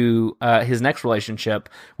on to his next relationship,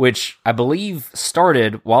 which I believe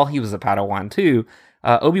started while he was a Padawan too,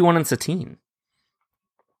 Obi-Wan and Satine.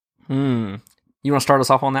 You want to start us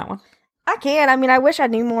off on that one? I can. I mean, I wish I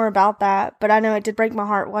knew more about that, but I know it did break my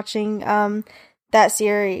heart watching that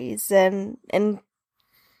series and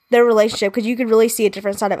their relationship, because you could really see a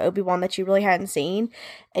different side of Obi-Wan that you really hadn't seen,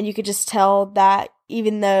 and you could just tell that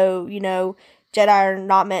even though, you know, Jedi are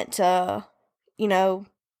not meant to, you know,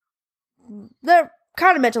 they're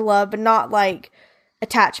kind of meant to love, but not like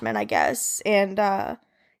attachment, I guess. And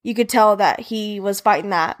you could tell that he was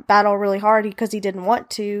fighting that battle really hard because he didn't want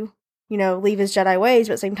to, you know, leave his Jedi ways.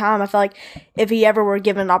 But at the same time, I feel like if he ever were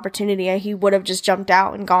given an opportunity, he would have just jumped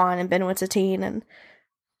out and gone and been with Satine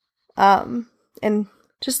and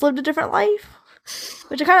just lived a different life.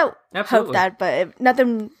 Which I kind of hope that, but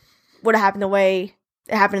nothing would have happened the way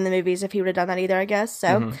it happened in the movies if he would have done that either, I guess.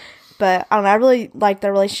 So, But I don't know, I really liked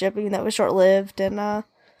their relationship, even though it was short-lived. And like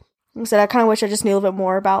I said, I kind of wish I just knew a little bit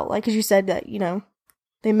more about, like, because you said that, you know,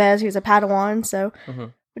 they met as he was a Padawan, so,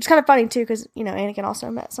 which is kind of funny, too, because, you know, Anakin also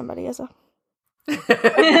met somebody as a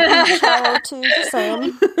child, too, just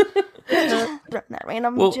saying. That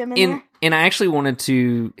random gem in there. And I actually wanted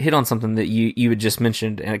to hit on something that you had just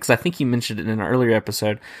mentioned, because I think you mentioned it in an earlier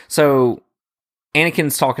episode. So,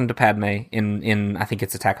 Anakin's talking to Padme in I think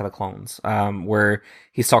it's Attack of the Clones, where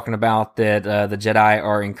he's talking about that the Jedi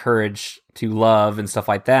are encouraged to love and stuff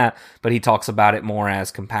like that, but he talks about it more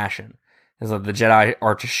as compassion. As the Jedi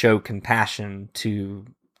are to show compassion to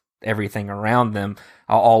everything around them,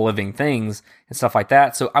 all living things and stuff like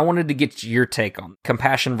that. So I wanted to get your take on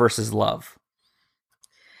compassion versus love.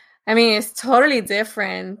 I mean, it's totally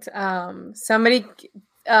different. Somebody,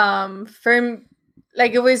 from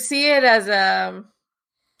like, if we see it as a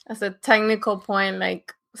technical point,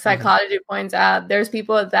 like psychology points out, there's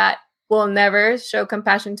people that will never show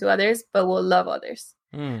compassion to others, but will love others.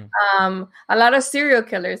 A lot of serial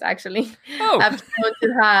killers actually have shown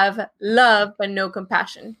to have love but no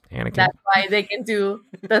compassion. Anakin. That's why they can do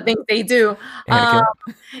the things they do. And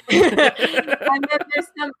then there's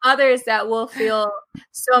some others that will feel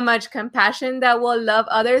so much compassion that will love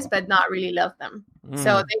others but not really love them.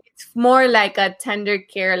 So it's more like a tender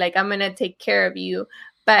care, like I'm gonna take care of you,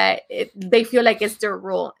 but they feel like it's their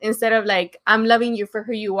role instead of like, I'm loving you for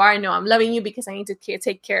who you are. No, I'm loving you because I need to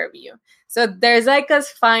take care of you. So there's like a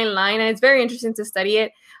fine line, and it's very interesting to study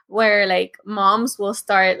it, where like moms will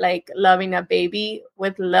start like loving a baby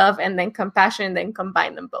with love and then compassion and then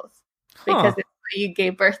combine them both because it's what you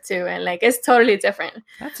gave birth to, and like it's totally different.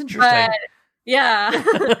 That's interesting. But, yeah.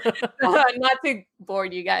 Not to bore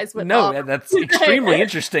you guys with that's extremely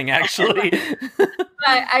interesting actually. But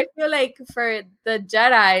I feel like for the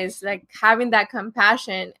Jedis, like having that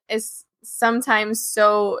compassion is sometimes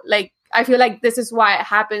so like, I feel like this is why it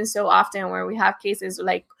happens so often where we have cases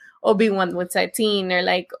like Obi-Wan with Satine or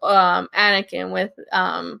like Anakin with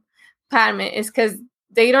Padme, is because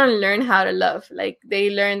they don't learn how to love. Like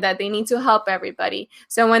they learn that they need to help everybody.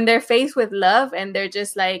 So when they're faced with love and they're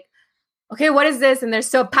just like, okay, what is this? And they're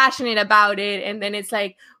so passionate about it. And then it's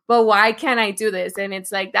like, but why can't I do this? And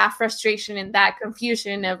it's like that frustration and that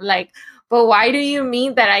confusion of like, but why do you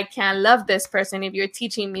mean that I can't love this person if you're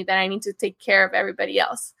teaching me that I need to take care of everybody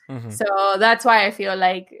else? So that's why I feel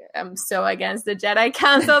like I'm so against the Jedi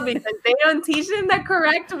Council, because they don't teach in the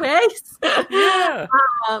correct ways.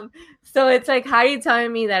 So it's like, how are you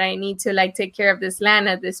telling me that I need to like take care of this land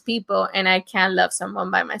and this people and I can't love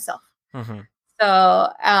someone by myself? So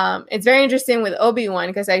it's very interesting with Obi-Wan,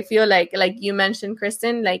 because I feel like you mentioned,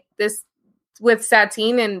 Kristen, like this with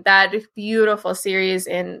Satine and that beautiful series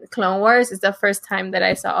in Clone Wars is the first time that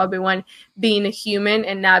I saw Obi-Wan being a human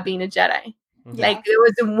and not being a Jedi. Like there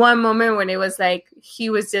was one moment when it was like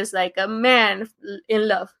he was just like a man in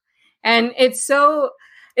love, and it's so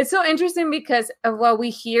interesting because of what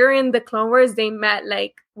we hear in the Clone Wars. They met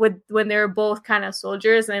like when they were both kind of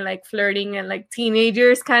soldiers and like flirting and like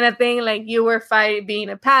teenagers kind of thing. Like you were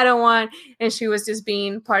being a Padawan and she was just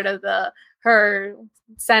being part of her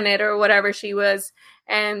Senate or whatever she was,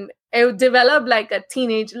 and it developed like a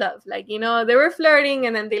teenage love. Like, you know, they were flirting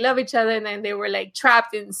and then they love each other and then they were like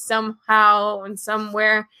trapped in somehow and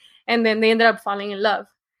somewhere, and then they ended up falling in love,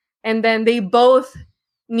 and then they both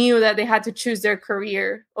knew that they had to choose their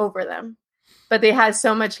career over them, but they had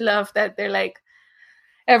so much love that they're like,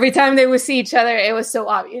 every time they would see each other, it was so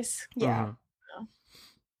obvious.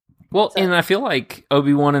 Well, and I feel like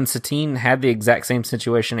Obi-Wan and Satine had the exact same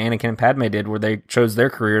situation Anakin and Padme did, where they chose their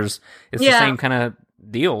careers. It's the same kind of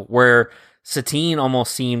deal, where Satine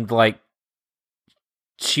almost seemed like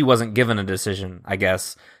she wasn't given a decision, I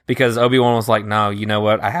guess, because Obi-Wan was like, no, you know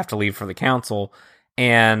what, I have to leave for the council,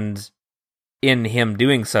 and in him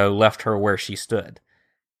doing so, left her where she stood.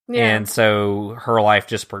 And so her life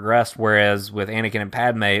just progressed, whereas with Anakin and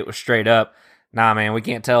Padme, it was straight up, nah, man, we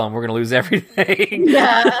can't tell them. We're going to lose everything. And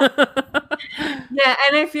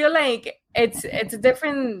I feel like it's a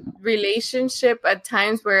different relationship at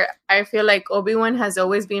times, where I feel like Obi-Wan has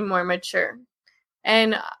always been more mature.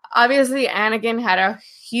 And obviously Anakin had a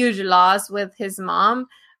huge loss with his mom,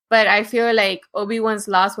 but I feel like Obi-Wan's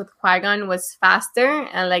loss with Qui-Gon was faster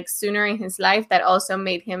and like sooner in his life. That also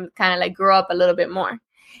made him kind of like grow up a little bit more.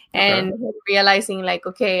 And realizing like,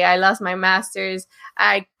 okay, I lost my masters.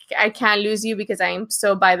 I can't lose you because I'm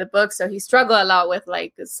so by the book. So he struggled a lot with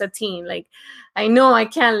like Satine. Like, I know I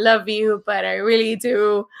can't love you, but I really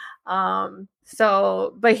do.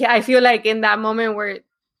 But I feel like in that moment where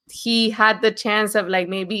he had the chance of like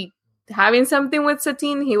maybe having something with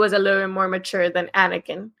Satine, he was a little bit more mature than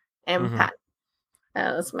Anakin and Pat.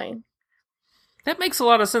 That's mine. That makes a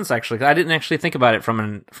lot of sense, actually. I didn't actually think about it from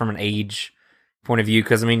an age point of view,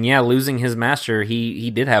 because I mean, losing his master, he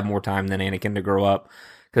did have more time than Anakin to grow up,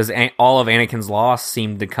 because all of Anakin's loss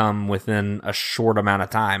seemed to come within a short amount of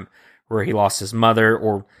time, where he lost his mother,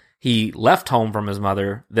 or he left home from his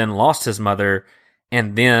mother, then lost his mother,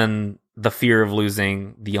 and then the fear of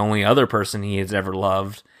losing the only other person he has ever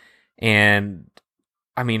loved. And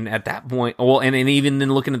I mean, at that point, well, and even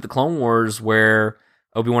then looking at the Clone Wars, where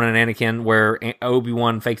Obi-Wan and Anakin, where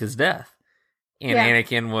Obi-Wan faked his death, and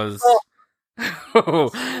Anakin was...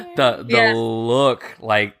 the look,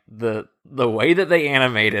 like the way that they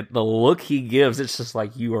animated, the look he gives, it's just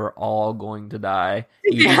like, you are all going to die.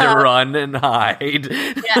 You need to run and hide.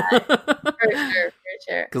 For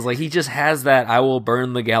sure. Because like he just has that "I will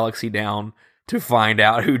burn the galaxy down to find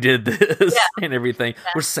out who did this" and everything.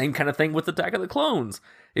 Yeah. Or same kind of thing with Attack of the Clones.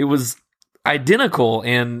 It was identical,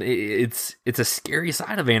 and it's a scary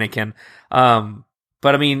side of Anakin.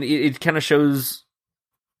 But I mean, it kind of shows,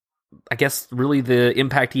 I guess, really the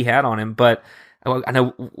impact he had on him. But I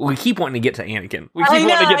know we keep wanting to get to Anakin.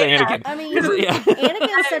 Anakin. I mean,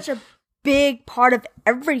 Anakin's such a big part of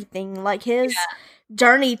everything. Like his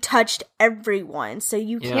journey touched everyone, so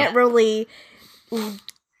you can't really go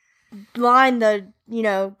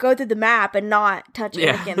through the map and not touch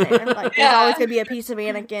Anakin there. Like there's always gonna be a piece of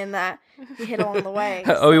Anakin that you hit along the way.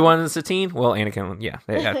 So. Obi-Wan and Satine? Well, Anakin,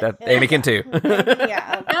 Anakin too.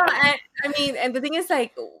 I mean, and the thing is,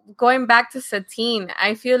 like, going back to Satine,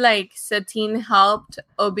 I feel like Satine helped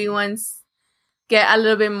Obi-Wan get a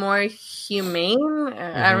little bit more humane.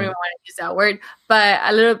 I don't even want to use that word, but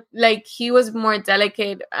a little, like, he was more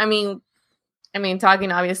delicate. I mean,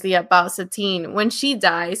 talking obviously about Satine, when she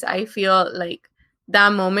dies, I feel like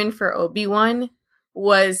that moment for Obi-Wan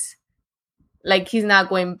was like he's not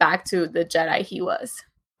going back to the Jedi he was.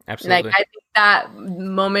 Absolutely. Like I think that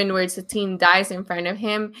moment where Satine dies in front of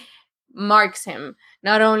him marks him,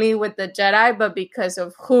 not only with the Jedi, but because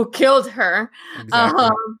of who killed her. Exactly.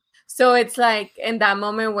 So it's like in that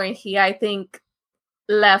moment where he, I think,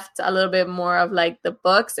 left a little bit more of like the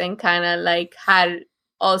books and kind of like had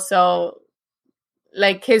also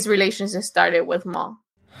like his relationship started with Maul.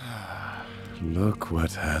 Look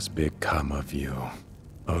what has become of you.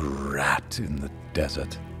 A rat in the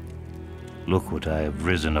desert. Look what I have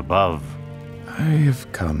risen above. I have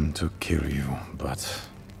come to kill you, but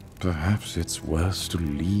perhaps it's worse to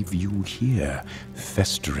leave you here,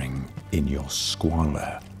 festering in your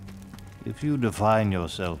squalor. If you define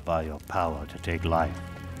yourself by your power to take life,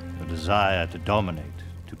 your desire to dominate,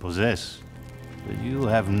 to possess, then you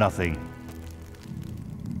have nothing.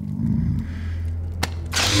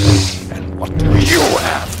 And what do you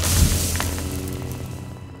have?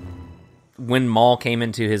 When Maul came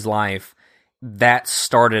into his life, that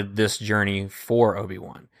started this journey for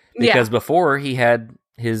Obi-Wan. Because before he had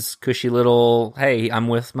his cushy little, hey, I'm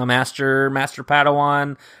with my Master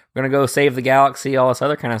Padawan, we're going to go save the galaxy, all this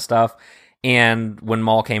other kind of stuff. And when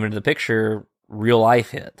Maul came into the picture, real life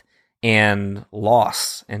hit. And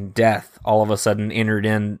loss and death all of a sudden entered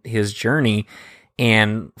in his journey.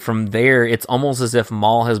 And from there, it's almost as if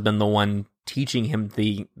Maul has been the one teaching him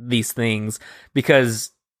these things,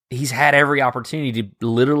 because he's had every opportunity to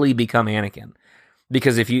literally become Anakin.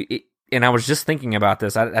 Because and I was just thinking about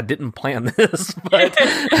this, I didn't plan this, but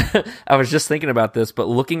I was just thinking about this, but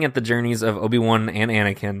looking at the journeys of Obi-Wan and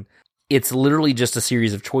Anakin, it's literally just a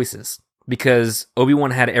series of choices. Because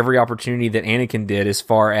Obi-Wan had every opportunity that Anakin did as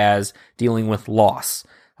far as dealing with loss,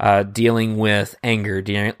 dealing with anger,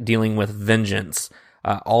 dealing with vengeance,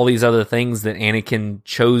 all these other things that Anakin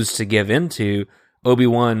chose to give into,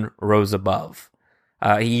 Obi-Wan rose above.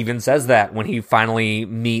 He even says that when he finally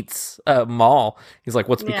meets Maul. He's like,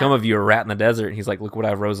 what's become of you, a rat in the desert? And he's like, look what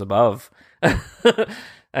I rose above.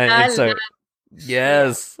 and so,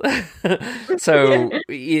 yes. So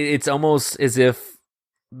it's almost as if,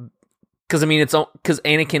 because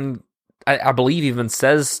Anakin, I believe, even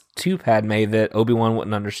says to Padme that Obi-Wan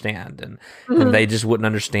wouldn't understand, and they just wouldn't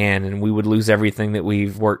understand, and we would lose everything that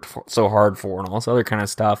we've worked so hard for, and all this other kind of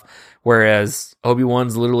stuff. Whereas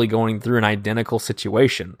Obi-Wan's literally going through an identical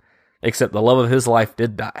situation, except the love of his life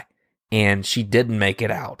did die, and she didn't make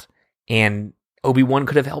it out, and Obi-Wan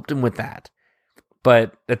could have helped him with that.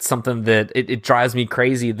 But it's something that it drives me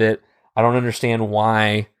crazy that I don't understand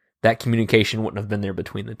why that communication wouldn't have been there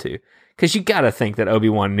between the two. Because you gotta think that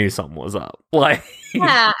Obi-Wan knew something was up. Like,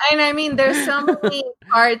 yeah, and I mean, there's so many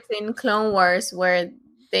parts in Clone Wars where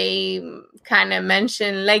they kind of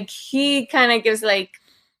mention, like, he kind of gives, like,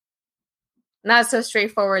 not so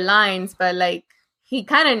straightforward lines, but, like, he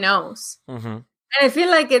kind of knows. Mm-hmm. And I feel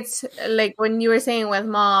like it's, like, when you were saying with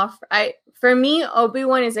Maul, for me,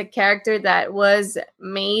 Obi-Wan is a character that was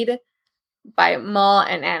made by Maul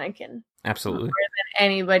and Anakin. Absolutely. More than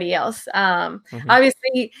anybody else.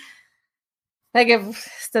 Obviously, like, if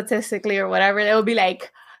statistically or whatever, it would be like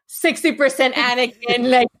 60% Anakin,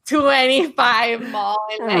 like 25 Maul,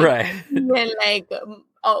 and like, right. And like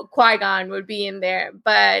Qui-Gon would be in there.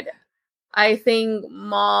 But I think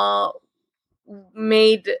Maul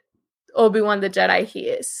made Obi-Wan the Jedi he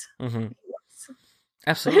is. Mm-hmm.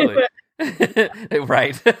 Absolutely.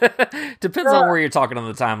 Right. Depends on where you're talking on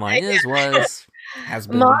the timeline. Has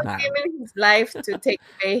been. Maul given his life to take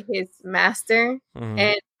away his master,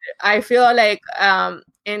 and I feel like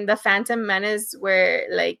in the Phantom Menace, where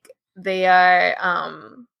like they are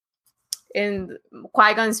in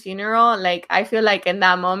Qui-Gon's funeral, like I feel like in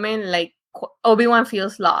that moment, like Obi-Wan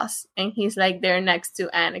feels lost, and he's like there next to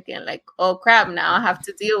Anakin, like, oh crap, now I have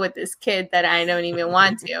to deal with this kid that I don't even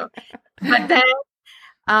want to. But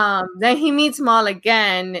then he meets Maul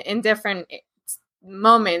again in different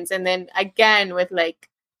moments, and then again with like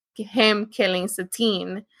him killing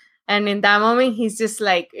Satine, and in that moment he's just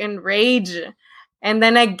like enraged, and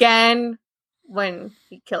then again when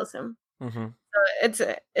he kills him. So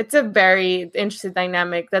it's a very interesting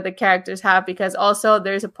dynamic that the characters have, because also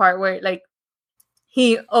there's a part where like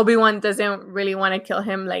Obi-Wan doesn't really want to kill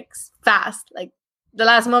him like fast. Like the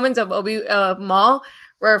last moments of Maul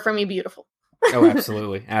were for me beautiful. Oh,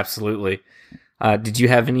 absolutely, absolutely. Did you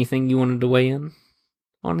have anything you wanted to weigh in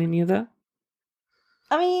on any of that?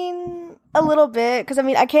 I mean, a little bit, because I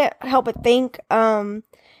mean, I can't help but think,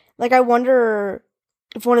 like, I wonder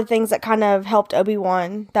if one of the things that kind of helped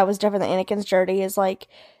Obi-Wan that was different than Anakin's journey is like,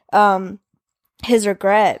 his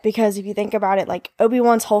regret, because if you think about it, like,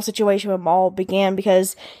 Obi-Wan's whole situation with Maul began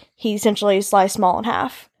because he essentially sliced Maul in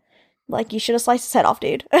half. Like, you should have sliced his head off,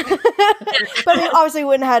 dude. But I mean, obviously,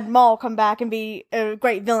 wouldn't have had Maul come back and be a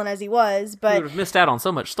great villain as he was. But you would have missed out on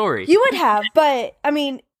so much story. You would have, but I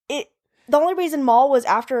mean, the only reason Maul was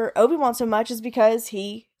after Obi-Wan so much is because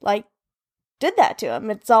he like did that to him.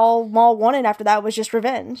 It's all Maul wanted after that was just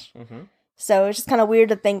revenge. So it's just kind of weird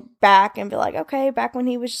to think back and be like, okay, back when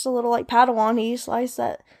he was just a little like Padawan, he sliced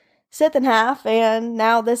that Sith in half, and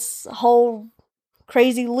now this whole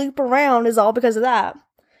crazy loop around is all because of that.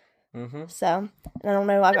 So, I don't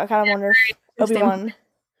know, I kind of wonder if Obi-Wan,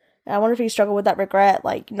 I wonder if he struggled with that regret,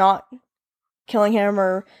 like, not killing him,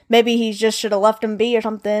 or maybe he just should have left him be or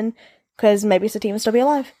something, because maybe Satine would still be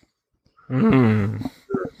alive.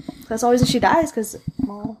 That's always when she dies, because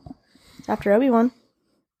Maul, after Obi-Wan.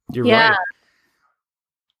 You're right.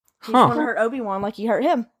 He just want to hurt Obi-Wan like he hurt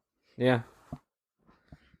him. Yeah.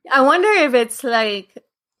 I wonder if it's like,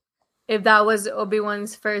 if that was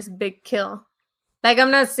Obi-Wan's first big kill. Like,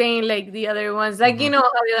 I'm not saying, like, the other ones. Like, you know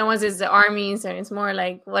how the other ones is the armies, and it's more,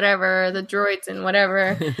 like, whatever, the droids and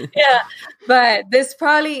whatever. Yeah. But this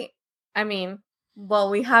probably, I mean,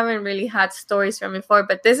 well, we haven't really had stories from before,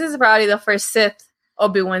 but this is probably the first Sith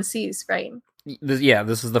Obi-Wan sees, right? Yeah,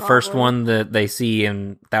 this is the first one that they see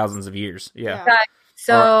in thousands of years. Yeah. Right.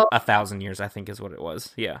 So, or 1,000 years, I think is what it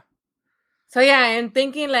was. Yeah. So, yeah, and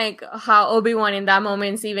thinking, like, how Obi-Wan in that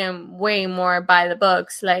moment is even way more by the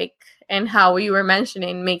books, like, and how you were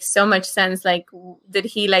mentioning makes so much sense. Like, did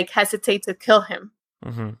he like hesitate to kill him?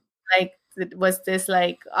 Like, was this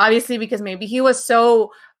like, obviously because maybe he was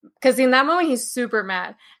so, because in that moment he's super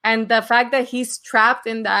mad, and the fact that he's trapped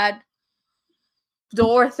in that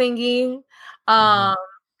door thingy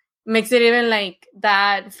makes it even like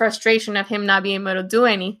that frustration of him not being able to do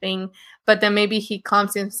anything. But then maybe he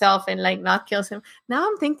calms himself and like not kills him. Now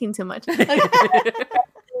I'm thinking too much.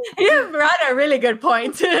 You brought a really good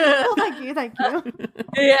point. Oh, thank you.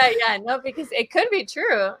 Yeah, no, because it could be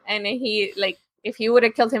true. And he, like, if he would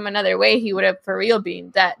have killed him another way, he would have for real been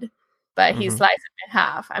dead. But he sliced him in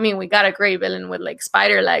half. I mean, we got a great villain with, like,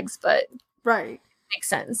 spider legs, but... Right. Makes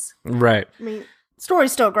sense. Right. I mean,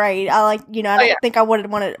 story's still great. I like, I don't think I would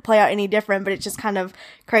want it to play out any different, but it's just kind of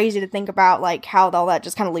crazy to think about, like, how all that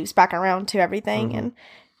just kind of loops back around to everything, and...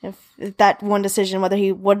 If that one decision, whether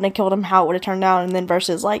he wouldn't have killed him, how it would have turned out, and then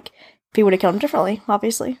versus, like, if he would have killed him differently,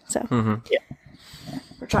 obviously. So, yeah.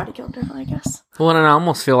 Or tried to kill him differently, I guess. Well, and I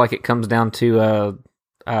almost feel like it comes down to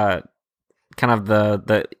kind of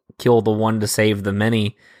the kill the one to save the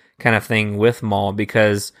many kind of thing with Maul,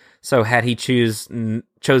 because, so had he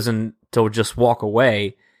chosen to just walk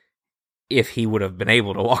away, if he would have been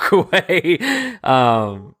able to walk away,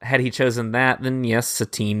 had he chosen that, then yes,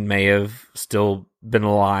 Satine may have still been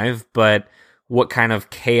alive, but what kind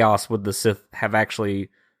of chaos would the Sith have actually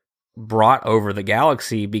brought over the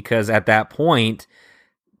galaxy? Because at that point,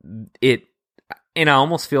 and I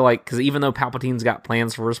almost feel like, because even though Palpatine's got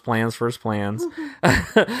plans for his plans,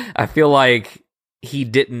 I feel like he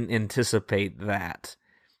didn't anticipate that.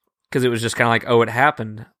 Because it was just kind of like, oh, it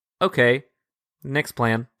happened. Okay, next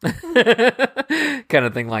plan. Kind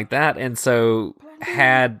of thing like that. And so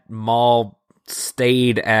had Maul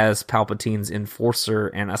stayed as Palpatine's enforcer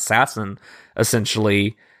and assassin,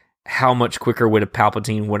 essentially, how much quicker would a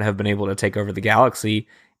Palpatine would have been able to take over the galaxy,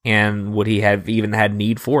 and would he have even had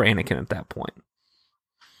need for Anakin at that point?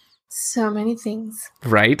 So many things.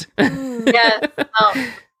 Right? Yeah.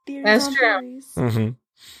 That's true.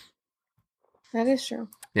 That is true.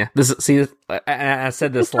 Yeah, I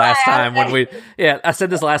said this last time when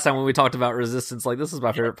we talked about Resistance. Like, this is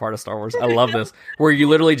my favorite part of Star Wars. I love this, where you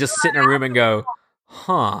literally just sit in a room and go,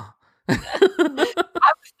 "Huh."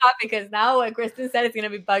 off because now what Kristen said is going to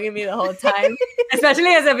be bugging me the whole time,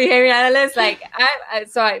 especially as a behavior analyst. Like,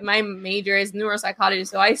 my major is neuropsychology,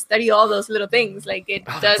 so I study all those little things. Like, it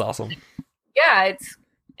does. That's awesome. Yeah,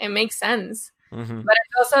 it makes sense. Mm-hmm. But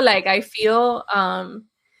it's also like I feel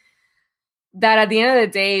that at the end of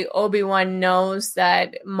the day, Obi-Wan knows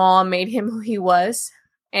that Maul made him who he was.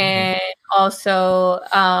 And also,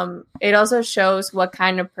 it also shows what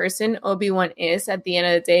kind of person Obi-Wan is at the end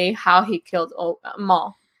of the day, how he killed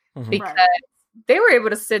Maul. Mm-hmm. Because they were able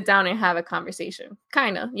to sit down and have a conversation.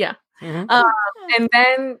 Kind of, yeah. Mm-hmm. And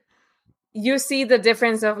then you see the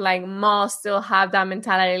difference of like Maul still have that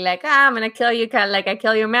mentality like, I'm going to kill you, kind of like I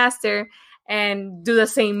kill your master and do the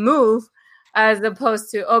same move, as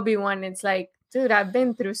opposed to Obi-Wan. It's like, dude, I've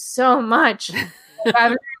been through so much.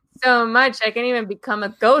 I've so much. I can't even become a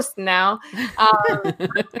ghost now. I'm gonna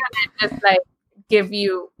just like give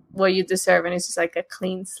you what you deserve, and it's just like a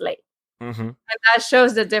clean slate. Mm-hmm. And that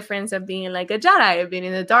shows the difference of being like a Jedi, of being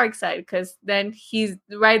in the dark side, because then he's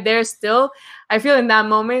right there still. I feel in that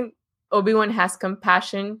moment, Obi-Wan has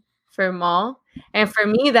compassion for Maul, and for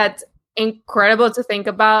me, that's incredible to think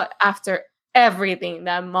about after everything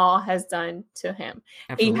that Maul has done to him.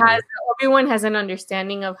 Absolutely. Obi-Wan has an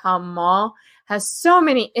understanding of how Maul has so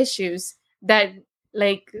many issues that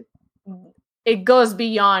like it goes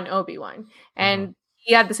beyond Obi-Wan. And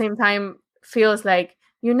he at the same time feels like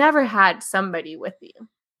you never had somebody with you.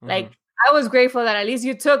 Like, I was grateful that at least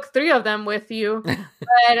you took 3 of them with you.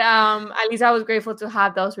 But at least I was grateful to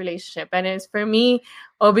have those relationships. And it's, for me,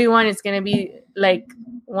 Obi-Wan is going to be like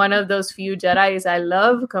one of those few Jedis I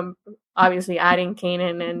love, obviously adding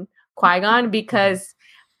Kanan and Qui-Gon, because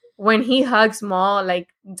when he hugs Maul, like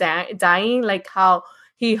dying, like how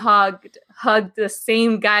he hugged the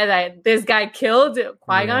same guy that this guy killed,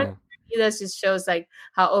 Qui-Gon, that just shows like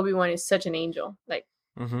how Obi-Wan is such an angel. Like,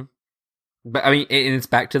 but I mean, and it's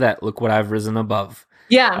back to that. Look what I've risen above.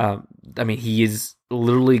 Yeah. I mean, he has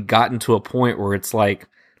literally gotten to a point where it's like,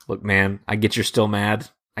 look, man, I get you're still mad.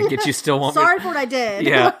 I get you still want Sorry me. for what I did.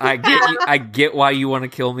 Yeah, I get you, I get why you want to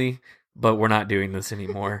kill me, but we're not doing this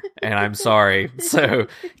anymore, and I'm sorry. So,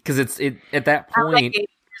 because it's at that point, I'm like 8 years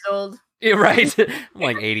old. Yeah, right. I'm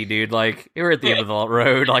like 80, dude. Like, we're at the end of the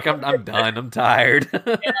road. Like, I'm done. I'm tired.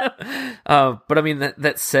 But I mean,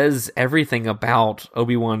 that says everything about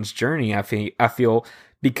Obi-Wan's journey. I feel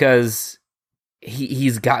because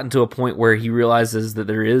he's gotten to a point where he realizes that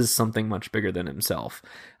there is something much bigger than himself,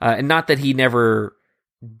 and not that he never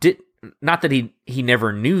did. Not that he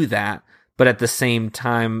never knew that, but at the same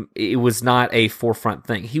time, it was not a forefront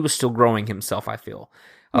thing. He was still growing himself. I feel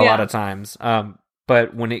a lot of times.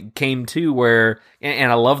 But when it came to where,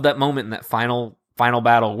 and I love that moment in that final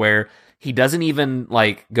battle where he doesn't even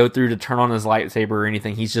like go through to turn on his lightsaber or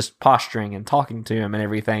anything. He's just posturing and talking to him and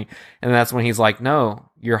everything. And that's when he's like, no,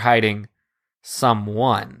 you're hiding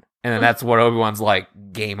someone. And then that's what Obi-Wan's like,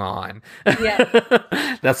 game on. Yeah.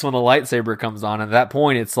 That's when the lightsaber comes on. At that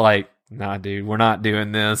point, it's like, nah, dude, we're not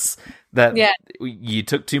doing this. You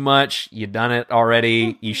took too much. You done it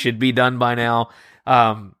already. You should be done by now.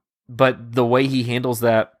 But the way he handles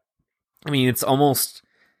that, I mean, it's almost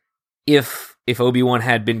if Obi-Wan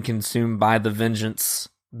had been consumed by the vengeance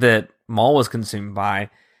that Maul was consumed by,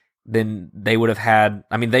 then they would have had.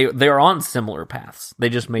 I mean, they're on similar paths. They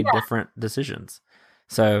just made different decisions.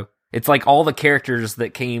 So it's like all the characters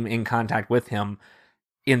that came in contact with him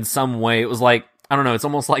in some way. It was like, I don't know. It's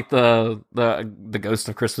almost like the Ghost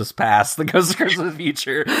of Christmas Past, the Ghost of Christmas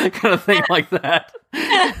Future kind of thing, like that.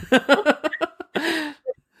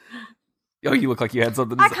 Oh, you look like you had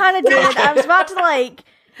something to say. I kind of did. I was about to, like,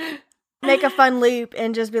 make a fun loop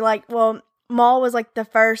and just be like, well, Maul was, like, the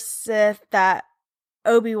first Sith that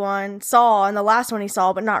Obi-Wan saw, and the last one he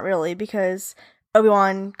saw, but not really, because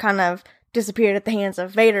Obi-Wan kind of disappeared at the hands of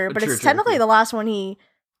Vader, but it's technically the last one he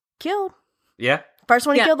killed. Yeah. First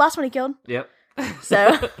one he killed, last one he killed. Yep.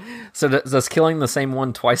 So does killing the same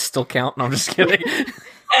one twice still count? No, I'm just kidding.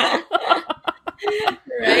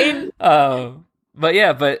 Right? But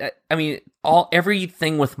yeah, I mean,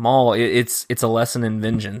 everything with Maul, it's a lesson in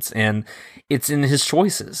vengeance, and it's in his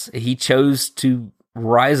choices. He chose to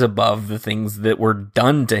rise above the things that were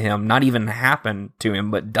done to him, not even happened to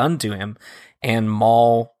him, but done to him, and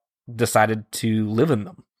Maul decided to live in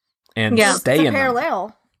them and stay in them. It's a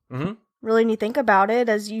parallel. Mm-hmm. Really, when you think about it,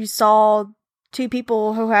 as you saw two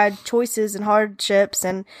people who had choices and hardships,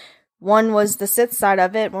 and one was the Sith side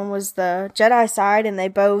of it, one was the Jedi side, and they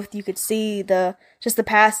both, you could see the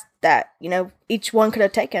path that, each one could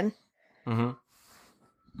have taken. Mm-hmm.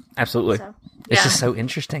 Absolutely. So, it's just so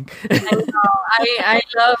interesting. I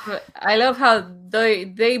love how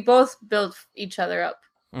they both build each other up.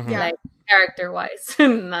 Mm-hmm. Like, character wise,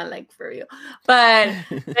 not like for real. But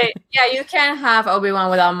yeah, you can't have Obi-Wan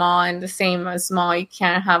without Maul, and the same as Maul, you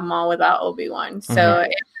can't have Maul without Obi-Wan. So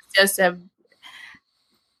it was just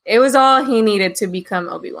it was all he needed to become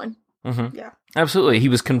Obi-Wan. Yeah. Absolutely. He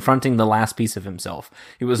was confronting the last piece of himself.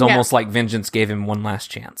 It was almost like vengeance gave him one last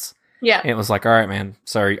chance. Yeah. And it was like, all right, man,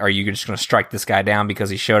 so are you just going to strike this guy down because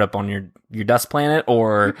he showed up on your dust planet,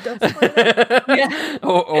 or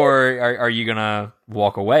or are you going to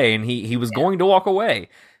walk away? And he was going to walk away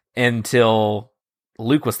until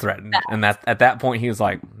Luke was threatened. And at that point, he was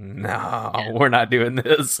like, no, we're not doing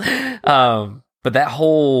this. But that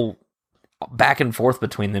whole back and forth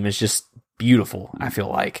between them is just beautiful, I feel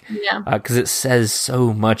like. Yeah. Because it says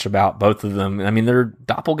so much about both of them. I mean, they're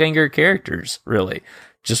doppelganger characters, really.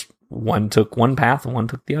 Just one took one path and one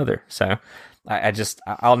took the other. So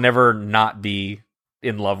I'll never not be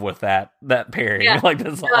in love with that pairing. Yeah. Like,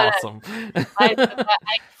 that's awesome.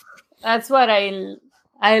 That's what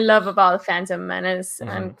I love about Phantom Menace.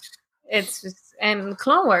 And it's just, and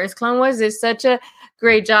Clone Wars. Clone Wars is such a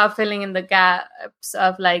great job filling in the gaps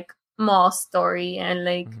of like Maul's story, and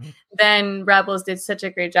like then Rebels did such a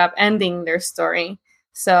great job ending their story.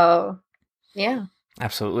 So yeah,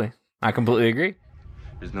 absolutely, I completely agree.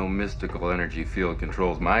 There's no mystical energy field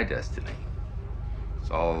controls my destiny. It's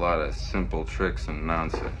all a lot of simple tricks and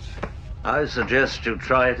nonsense. I suggest you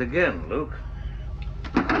try it again, Luke.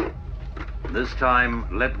 This time,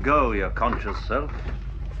 let go your conscious self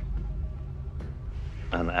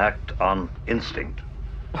and act on instinct.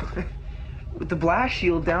 With the blast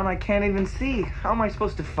shield down, I can't even see. How am I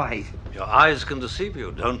supposed to fight? Your eyes can deceive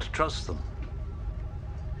you. Don't trust them.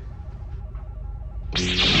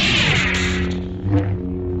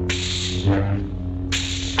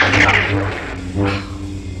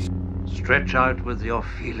 Stretch out with your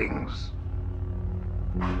feelings.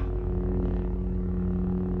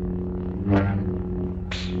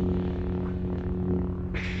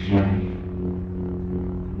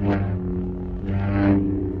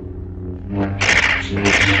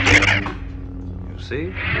 You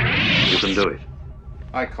see? You can do it.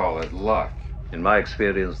 I call it luck. In my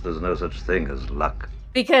experience, there's no such thing as luck.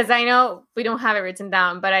 Because I know we don't have it written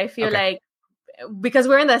down, but I feel like because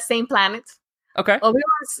we're in the same planet. Okay.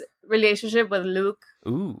 Obi-Wan's relationship with Luke.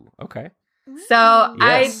 Ooh, okay. So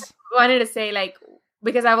Yes. I wanted to say, like,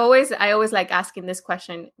 because I always like asking this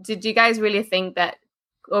question. Did you guys really think that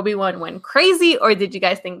Obi-Wan went crazy, or did you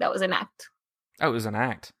guys think that was an act? Oh, it was an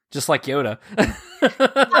act. Just like Yoda.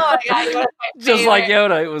 Oh my God, just like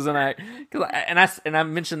Yoda, it was an act. And I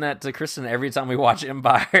mentioned that to Kristen every time we watch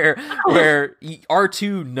Empire, where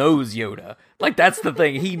R2 knows Yoda. Like, that's the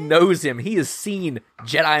thing. He knows him. He has seen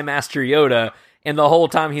Jedi Master Yoda, and the whole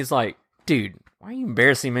time he's like, dude, why are you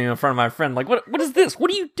embarrassing me in front of my friend? Like, what is this?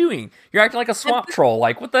 What are you doing? You're acting like a swamp troll.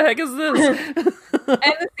 Like, what the heck is this? And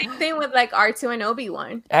the same thing with like R2 and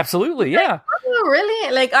Obi-Wan. Absolutely, yeah. Like,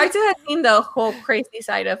 really? Like, R2 has seen the whole crazy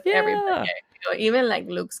side of everybody, you know, even like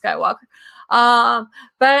Luke Skywalker. But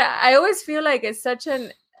I always feel like it's such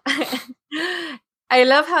an I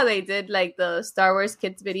love how they did like the Star Wars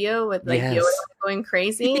kids video with like Yoda going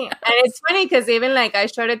crazy. And it's funny because even like I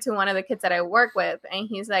showed it to one of the kids that I work with, and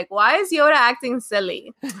he's like, why is Yoda acting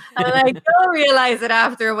silly? I'm like, you'll realize it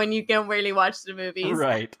after when you can really watch the movies.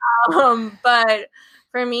 Right. But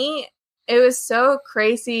for me, it was so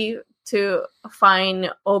crazy to find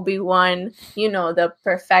Obi-Wan, you know, the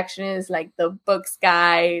perfectionist, like the books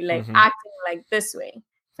guy, like acting like this way.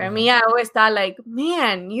 For me, I always thought like,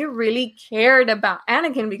 man, you really cared about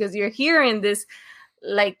Anakin because you're here in this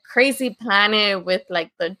like crazy planet with like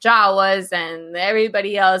the Jawas and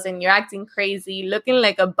everybody else, and you're acting crazy, looking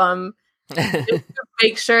like a bum, just to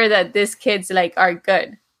make sure that these kids like are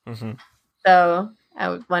good. So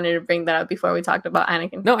I wanted to bring that up before we talked about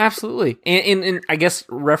Anakin. No, absolutely. And I guess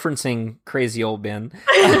referencing Crazy Old Ben,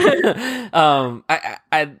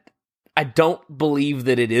 I don't believe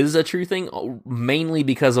that it is a true thing, mainly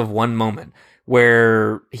because of one moment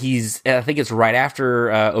where I think it's right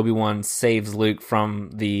after Obi-Wan saves Luke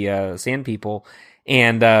from the Sand People,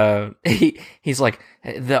 and he's like,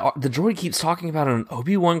 the droid keeps talking about an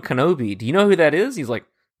Obi-Wan Kenobi. Do you know who that is? He's like,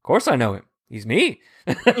 of course I know him. He's me.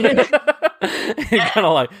 Kind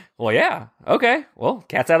of like, well, yeah, okay, well,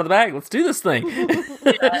 cat's out of the bag. Let's do this thing.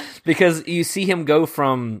 Because you see him go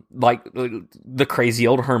from like the crazy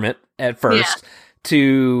old hermit at first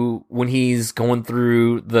to when he's going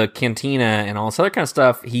through the cantina and all this other kind of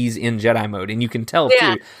stuff, he's in Jedi mode, and you can tell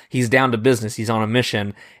too, he's down to business. He's on a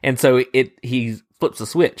mission, and so he flips a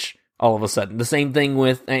switch. All of a sudden, the same thing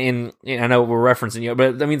with, and I know we're referencing Yoda,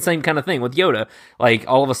 but I mean, same kind of thing with Yoda. Like,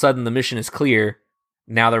 all of a sudden, the mission is clear.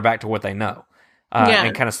 Now they're back to what they know.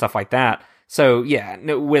 and kind of stuff like that. So yeah,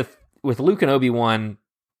 no, with Luke and Obi-Wan,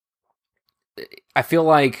 I feel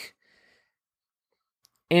like,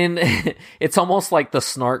 and it's almost like the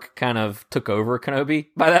snark kind of took over Kenobi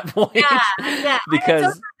by that point. Yeah. Because it's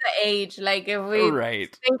also the age, like if we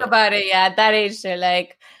right. think about it, at that age they're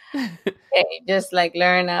like, hey, just like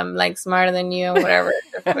learn, I'm like smarter than you, whatever.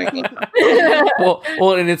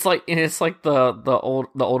 well, and it's like the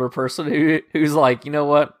older person who's like, you know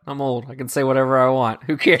what, I'm old, I can say whatever I want.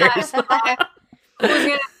 Who cares? Who's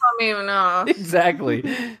gonna tell me no? Exactly.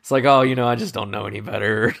 It's like, oh, I just don't know any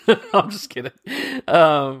better. I'm just kidding.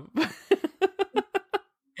 But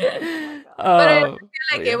I feel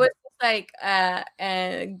like it was like a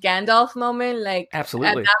Gandalf moment. Like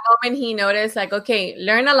absolutely, at that moment he noticed, like, okay,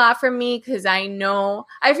 learn a lot from me, because I feel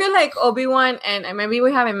like Obi-Wan, and maybe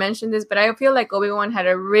we haven't mentioned this, but I feel like Obi-Wan had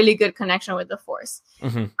a really good connection with the Force,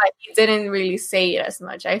 but he didn't really say it as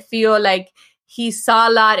much. I feel like he saw a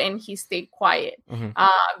lot and he stayed quiet,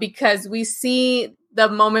 because we see the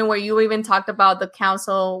moment where you even talked about the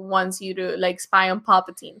council wants you to like spy on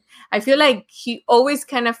Palpatine. I feel like he always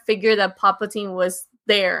kind of figured that Palpatine was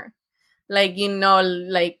there, like,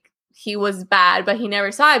 like he was bad, but he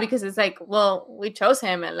never saw it, because it's like, well, we chose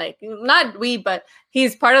him, and like, not we, but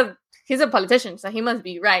he's a politician, so he must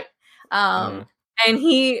be right. And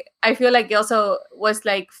I feel like he also was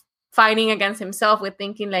like fighting against himself with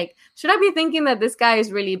thinking like, should I be thinking that this guy is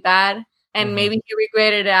really bad? And maybe he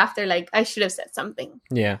regretted it after, like, I should have said something.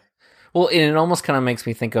 Yeah. Well, and it almost kind of makes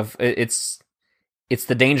me think of it's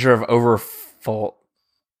the danger of over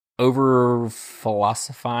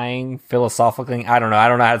philosophically. I don't know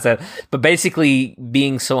how to say it, but basically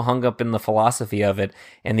being so hung up in the philosophy of it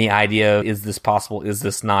and the idea, is this possible? Is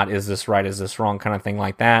this not? Is this right? Is this wrong? Kind of thing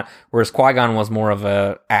like that. Whereas Qui-Gon was more of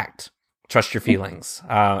a act. Trust your feelings,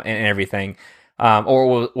 and everything.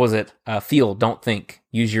 Or was it feel, don't think,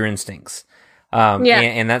 use your instincts.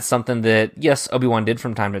 And that's something that, yes, Obi-Wan did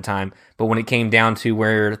from time to time, but when it came down to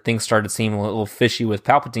where things started seeming a little fishy with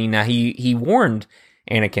Palpatine, now he warned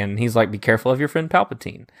Anakin. He's like, be careful of your friend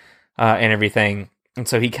Palpatine, and everything. And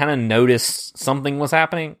so he kind of noticed something was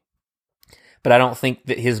happening, but I don't think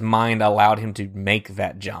that his mind allowed him to make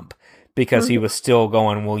that jump, because he was still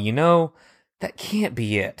going, well, that can't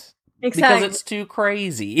be it. Exactly. Because it's too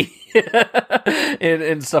crazy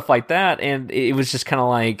and stuff like that. And it was just kind of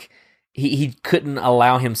like he couldn't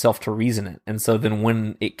allow himself to reason it. And so then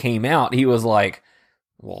when it came out, he was like,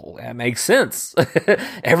 well, that makes sense.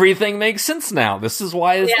 Everything makes sense now. This is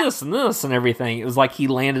why it's this and this and everything. It was like he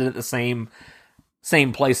landed at the same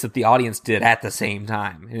place that the audience did at the same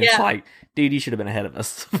time. And it's like, dude, you should have been ahead of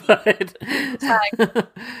us. But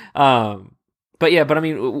I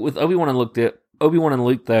mean, with Obi-Wan and Luke,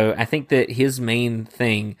 though, I think that his main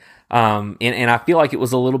thing, and I feel like it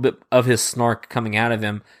was a little bit of his snark coming out of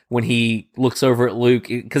him when he looks over at Luke,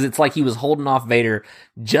 because it's like he was holding off Vader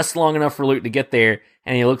just long enough for Luke to get there,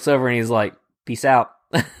 and he looks over and he's like, peace out.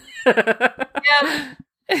 This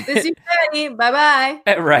is ready. Bye-bye.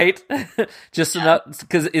 Right? Just enough,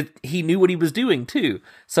 because he knew what he was doing, too.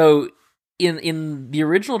 So, in the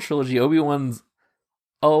original trilogy, Obi-Wan's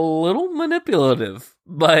a little manipulative,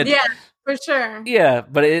 but... Yeah. For sure. Yeah,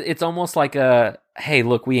 but it's almost like hey,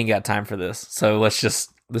 look, we ain't got time for this. So this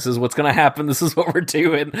is what's going to happen. This is what we're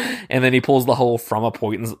doing. And then he pulls the whole from a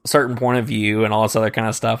certain point of view and all this other kind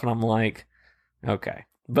of stuff. And I'm like, okay.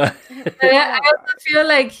 But I also feel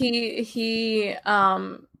like he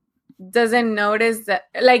doesn't notice that,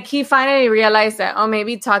 like, he finally realized that, oh,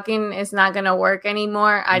 maybe talking is not going to work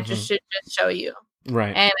anymore. I just should just show you.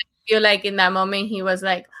 Right. And I feel like in that moment he was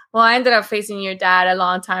like, well, I ended up facing your dad a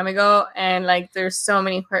long time ago, and like there's so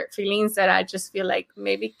many hurt feelings that I just feel like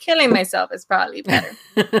maybe killing myself is probably better.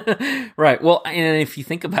 Right. Well, and if you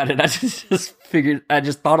think about it, I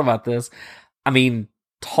just thought about this. I mean,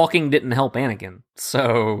 talking didn't help Anakin,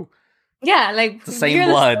 so yeah, like it's the same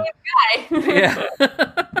blood. The same guy.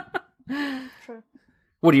 Yeah.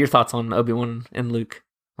 What are your thoughts on Obi-Wan and Luke?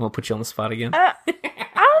 I'm gonna put you on the spot again. I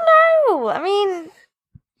don't know. I mean,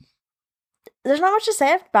 there's not much to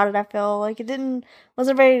say about it. I feel like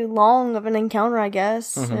wasn't very long of an encounter, I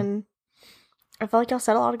guess, and I feel like y'all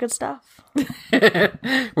said a lot of good stuff.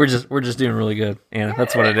 We're just doing really good, Anna.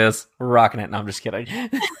 That's what it is. We're rocking it. No, I'm just kidding. I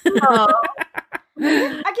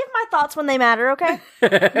give my thoughts when they matter. Okay.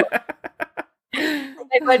 Like,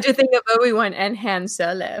 what do you think of Obi-Wan and Han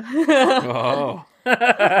Solo? Oh.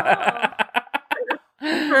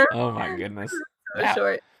 Oh my goodness.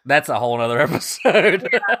 That's a whole nother episode.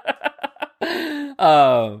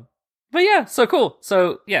 But yeah, so cool.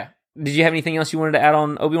 So yeah, did you have anything else you wanted to add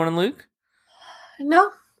on Obi-Wan and Luke?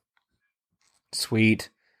 No. Sweet.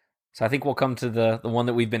 So I think we'll come to the one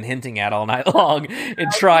that we've been hinting at all night long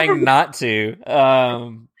and trying not to.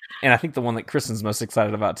 And I think the one that Kristen's most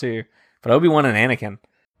excited about too. But Obi-Wan and Anakin.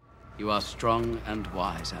 You are strong and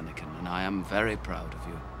wise, Anakin, and I am very proud of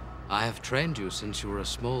you. I have trained you since you were a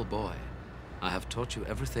small boy. I have taught you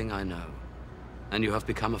everything I know. And you have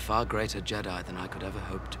become a far greater Jedi than I could ever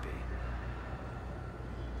hope to be.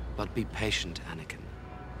 But be patient, Anakin.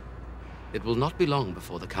 It will not be long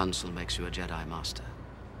before the Council makes you a Jedi Master.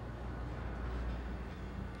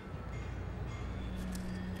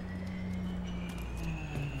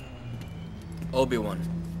 Obi-Wan,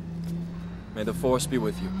 may the Force be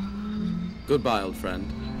with you. Goodbye, old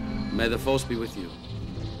friend. May the Force be with you.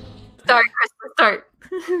 Start, Krista, start.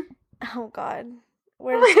 Oh God,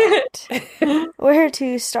 where to start? Where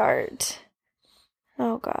to start?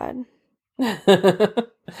 Oh God.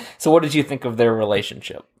 So what did you think of their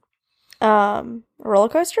relationship? Roller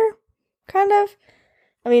coaster, kind of.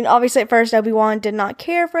 I mean, obviously at first Obi-Wan did not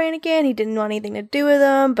care for Anakin. He didn't want anything to do with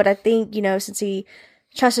him. But I think, you know, since he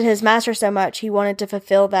trusted his master so much, he wanted to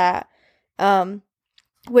fulfill that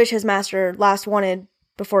wish his master last wanted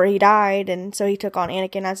before he died. And so he took on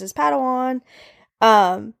Anakin as his Padawan.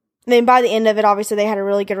 Then by the end of it, obviously they had a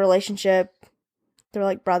really good relationship. They were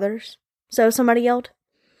like brothers. So somebody yelled.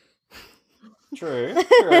 True.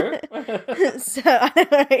 So,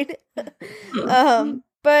 right?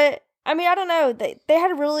 But I mean, I don't know. They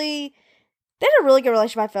had a really good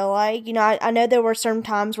relationship. I feel like, you know, I know there were certain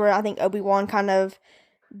times where I think Obi-Wan kind of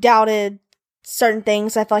doubted certain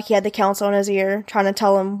things. I feel like he had the council in his ear trying to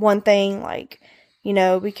tell him one thing, like, you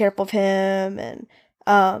know, be careful of him, and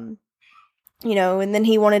you know, and then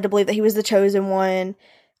he wanted to believe that he was the chosen one.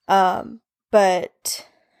 But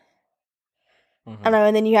I don't know,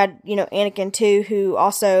 and then you had, you know, Anakin too, who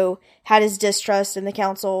also had his distrust in the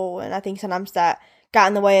council, and I think sometimes that got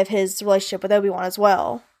in the way of his relationship with Obi-Wan as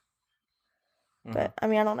well. But I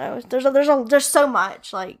mean, I don't know. There's so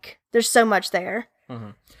much, like, there's so much there.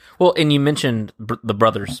 Well, and you mentioned the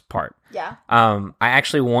brothers part. Yeah. I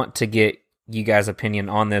actually want to get you guys' opinion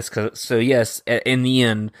on this, so yes, in the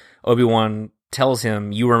end, Obi-Wan tells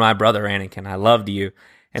him, "You were my brother, Anakin. I loved you,"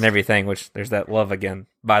 and everything. Which there's that love again,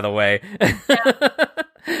 by the way.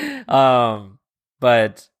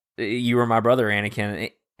 But you were my brother,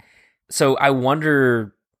 Anakin. So I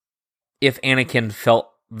wonder if Anakin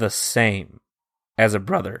felt the same as a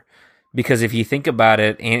brother, because if you think about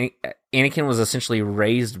it, Anakin was essentially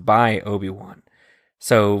raised by Obi-Wan.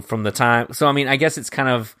 So from the time, I mean, I guess it's kind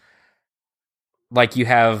of like you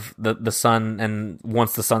have the son, and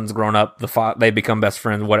once the son's grown up, they become best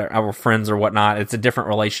friends, whatever, friends or whatnot. It's a different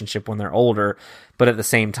relationship when they're older, but at the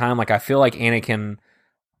same time, like, I feel like Anakin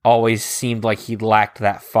always seemed like he lacked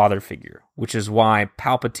that father figure, which is why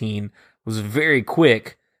Palpatine was very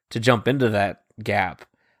quick to jump into that gap.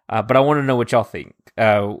 But I want to know what y'all think,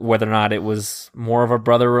 whether or not it was more of a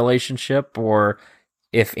brother relationship, or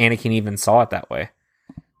if Anakin even saw it that way.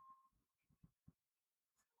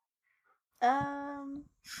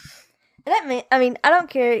 I mean, I don't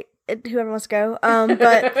care whoever wants to go,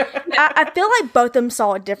 but I feel like both of them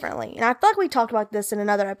saw it differently. And I feel like we talked about this in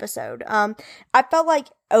another episode. I felt like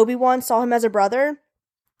Obi-Wan saw him as a brother,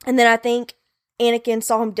 and then I think Anakin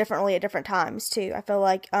saw him differently at different times, too. I feel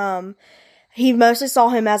like he mostly saw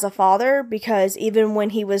him as a father, because even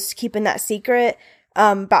when he was keeping that secret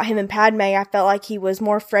about him and Padme, I felt like he was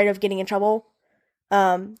more afraid of getting in trouble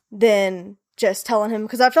than just telling him,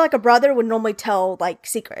 because I feel like a brother would normally tell, like,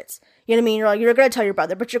 secrets. You know what I mean? You're like, you're going to tell your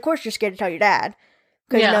brother, but of course you're scared to tell your dad,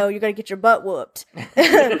 because you know you're going to get your butt whooped.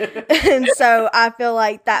 And so I feel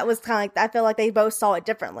like that was kind of like, I feel like they both saw it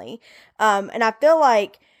differently. And I feel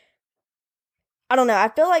like, I don't know, I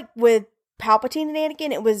feel like with Palpatine and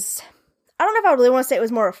Anakin, it was, I don't know if I really want to say it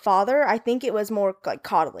was more a father. I think it was more like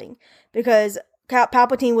coddling, because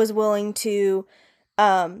Palpatine was willing to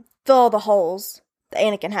fill all the holes that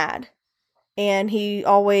Anakin had. And he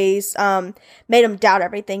always made him doubt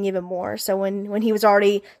everything even more. So when he was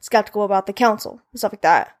already skeptical about the council and stuff like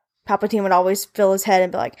that, Palpatine would always fill his head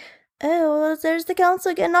and be like, "Oh, well, there's the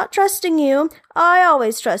council again, not trusting you. I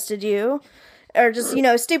always trusted you." Or just, you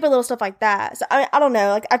know, stupid little stuff like that. So I don't know.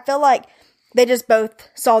 Like, I feel like they just both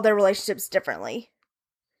saw their relationships differently.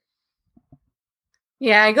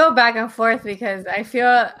 Yeah, I go back and forth, because I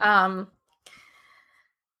feel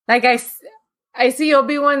like I see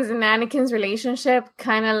Obi-Wan's and Anakin's relationship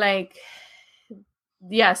kind of like,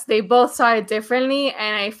 yes, they both saw it differently,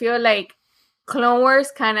 and I feel like Clone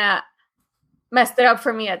Wars kind of messed it up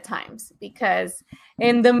for me at times, because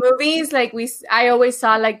in the movies, like, I always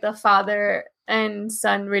saw, like, the father and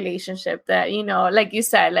son relationship that, you know, like you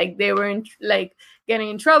said, like, they were like getting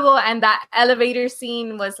in trouble, and that elevator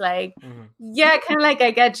scene was like, yeah, kind of like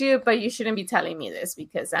I get you, but you shouldn't be telling me this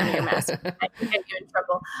because I'm your master. I can get you in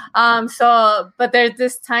trouble. But there's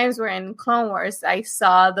this times where in Clone Wars I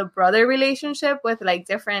saw the brother relationship with like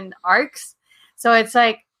different arcs. So it's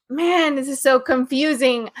like, man, this is so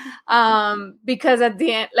confusing. Because at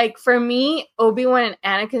the end, like for me, Obi-Wan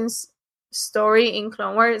and Anakin's story in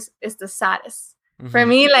Clone Wars is the saddest. For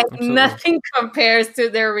me, like absolutely. Nothing compares to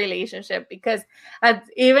their relationship because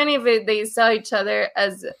even if they saw each other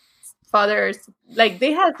as fathers, like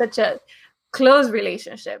they had such a close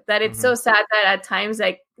relationship that it's so sad that at times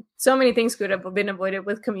like so many things could have been avoided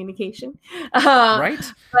with communication. Right.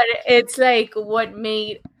 But it's like what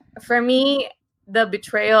made, for me, the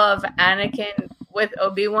betrayal of Anakin with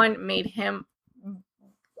Obi-Wan made him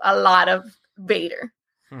a lot of Vader.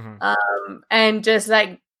 And just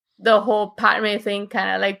like the whole Padme thing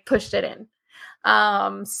kind of like pushed it in.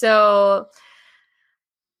 So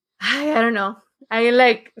I don't know. I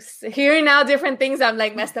like hearing now different things. I'm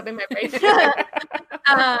like messed up in my brain.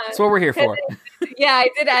 That's what we're here for. Yeah,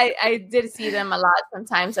 I did see them a lot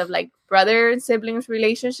sometimes of like brother and siblings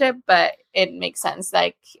relationship, but it makes sense.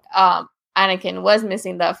 Like Anakin was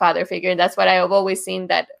missing the father figure. That's what I've always seen,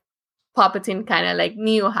 that Palpatine kind of like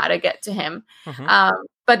knew how to get to him.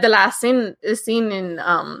 But the last scene is seen in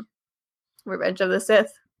Revenge of the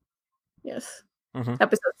Sith. Yes.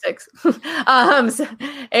 Episode 6. So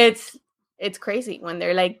it's crazy when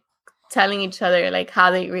they're like telling each other like how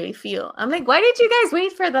they really feel. I'm like, why did you guys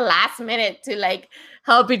wait for the last minute to like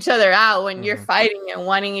help each other out when you're fighting and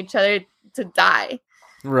wanting each other to die?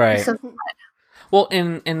 Right. So well,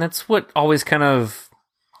 and that's what always kind of,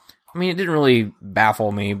 I mean, it didn't really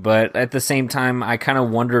baffle me, but at the same time, I kind of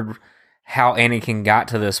wondered how Anakin got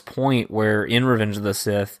to this point where in Revenge of the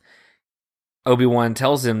Sith, Obi-Wan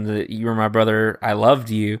tells him that you were my brother, I loved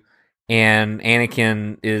you, and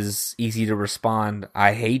Anakin is easy to respond,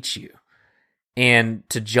 I hate you. And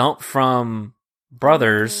to jump from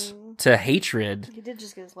brothers to hatred. He did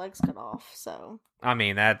just get his legs cut off, so. I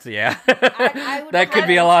mean, that's, yeah. That could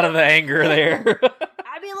be a lot of the anger there.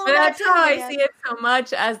 That's how I see it so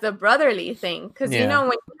much as the brotherly thing. Because, you know,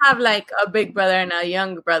 when you have like a big brother and a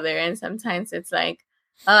young brother, and sometimes it's like,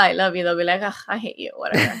 oh, I love you, they'll be like, oh, I hate you,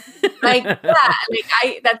 whatever. Like, yeah,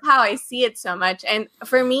 like that's how I see it so much. And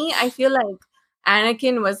for me, I feel like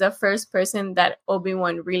Anakin was the first person that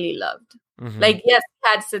Obi-Wan really loved. Like, yes, he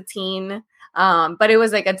had Satine, but it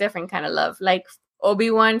was like a different kind of love. Like,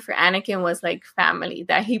 Obi-Wan for Anakin was like family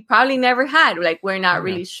that he probably never had. Like, we're not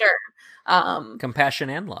really sure. Compassion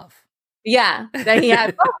and love. Yeah, that he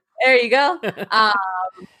had. Oh, there you go.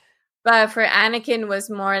 But for Anakin was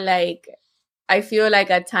more like, I feel like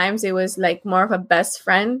at times it was like more of a best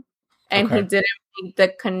friend, and he didn't make the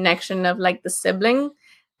connection of like the sibling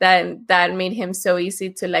that made him so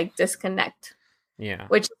easy to like disconnect. Yeah,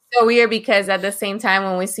 which is so weird because at the same time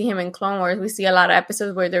when we see him in Clone Wars, we see a lot of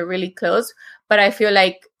episodes where they're really close, but I feel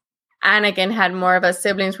like Anakin had more of a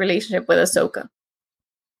siblings relationship with Ahsoka.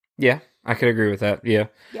 Yeah, I could agree with that. Yeah.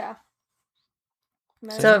 Yeah.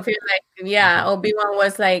 So I feel like, Obi-Wan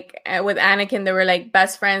was like, with Anakin, they were like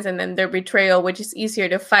best friends, and then their betrayal, which is easier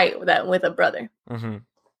to fight with a brother.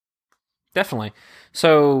 Definitely.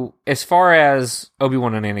 So as far as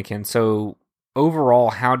Obi-Wan and Anakin, so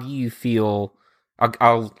overall, how do you feel?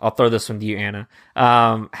 I'll throw this one to you, Anna.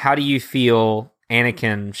 How do you feel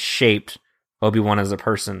Anakin shaped Obi-Wan as a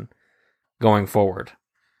person going forward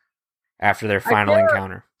after their final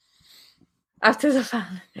encounter? After the final.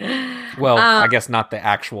 Well, I guess not the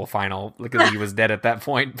actual final, because he was dead at that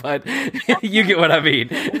point, but you get what I mean.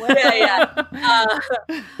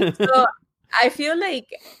 So I feel like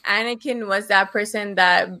Anakin was that person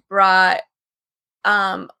that brought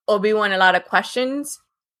Obi-Wan a lot of questions.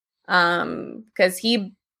 Because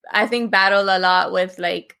he, I think, battled a lot with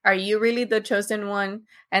like, are you really the chosen one?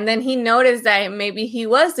 And then he noticed that maybe he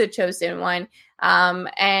was the chosen one.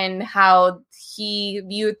 And how he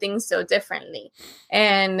viewed things so differently.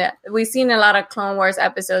 And we've seen a lot of Clone Wars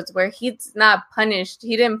episodes where he's not punished.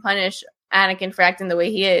 He didn't punish Anakin for acting the way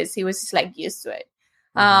he is. He was just like used to it.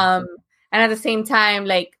 And at the same time,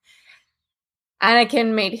 like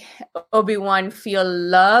Anakin made Obi-Wan feel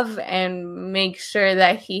love and make sure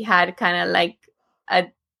that he had kind of like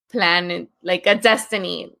a plan, like a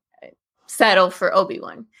destiny settled for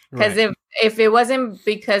Obi-Wan. Because if it wasn't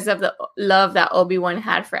because of the love that Obi-Wan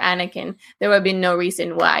had for Anakin, there would be no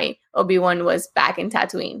reason why Obi-Wan was back in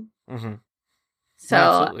Tatooine.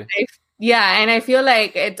 So, and I feel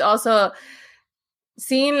like it's also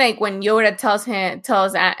seeing like when Yoda tells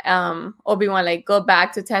Obi-Wan like go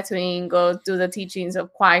back to Tatooine, go do the teachings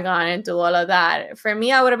of Qui-Gon and do all of that. For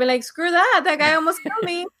me, I would have been like, screw that guy almost killed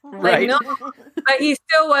me. Right. Like no, but he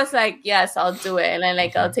still was like, yes, I'll do it, and then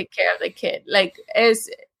like I'll take care of the kid. Like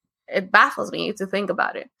it baffles me to think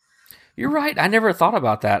about it. You're right. I never thought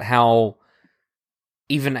about that. How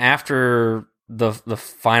even after the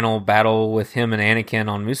final battle with him and Anakin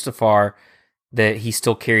on Mustafar, that he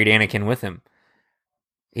still carried Anakin with him.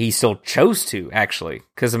 He still chose to, actually.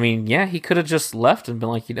 Because, I mean, yeah, he could have just left and been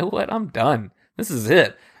like, you know what? I'm done. This is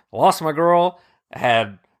it. I lost my girl. I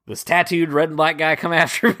had this tattooed red and black guy come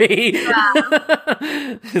after me.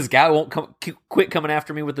 Yeah. This guy won't quit coming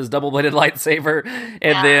after me with his double-bladed lightsaber.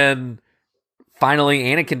 And then finally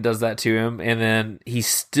Anakin does that to him. And then he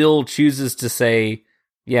still chooses to say,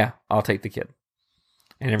 yeah, I'll take the kid.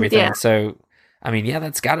 And everything. Yeah. So, I mean, yeah,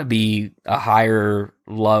 that's got to be a higher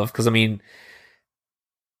love. Because, I mean,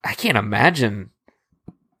 I can't imagine.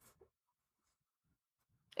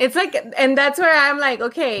 It's like, and that's where I'm like,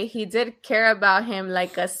 okay, he did care about him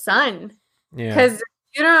like a son. Yeah. Because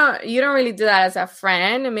you don't really do that as a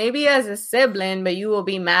friend, maybe as a sibling, but you will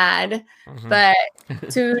be mad. Mm-hmm.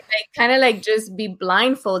 But to like kind of like just be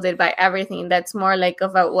blindfolded by everything, that's more like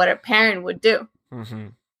of what a parent would do. Mm-hmm.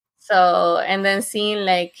 So, and then seeing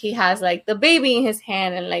like he has like the baby in his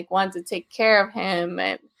hand and like wants to take care of him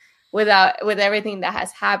and with everything that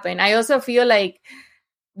has happened. I also feel like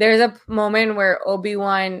there's a moment where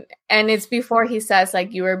Obi-Wan, and it's before he says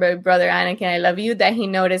like, you were my brother Anakin, I love you, that he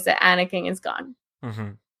noticed that Anakin is gone.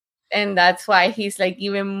 Mm-hmm. And that's why he's like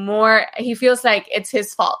even more, he feels like it's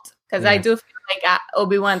his fault. Because I do feel like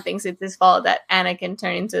Obi-Wan thinks it's his fault that Anakin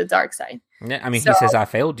turned into the dark side. Yeah, I mean, he says, I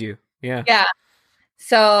failed you. Yeah. Yeah.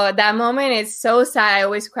 So that moment is so sad. I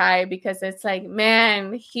always cry because it's like,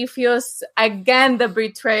 man, he feels again the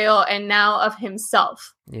betrayal and now of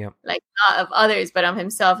himself. Yeah. Like not of others, but of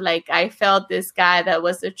himself. Like I felt this guy that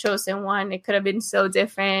was the chosen one. It could have been so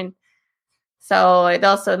different. So it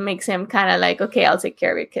also makes him kind of like, okay, I'll take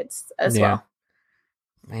care of your kids as well.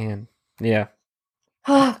 Man. Yeah.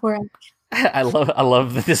 I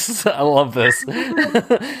love this. I love this.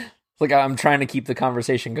 Like I'm trying to keep the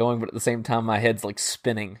conversation going, but at the same time, my head's like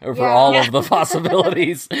spinning over all of the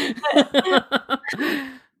possibilities.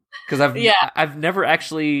 Because I've never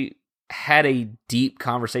actually had a deep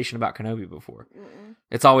conversation about Kenobi before. Mm-mm.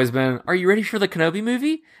 It's always been, "Are you ready for the Kenobi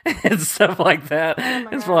movie?" and stuff like that.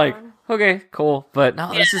 It's like, okay, cool, but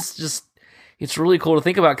no, this is just. It's really cool to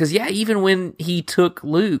think about because even when he took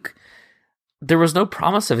Luke, there was no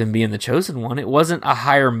promise of him being the chosen one. It wasn't a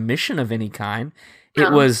higher mission of any kind. It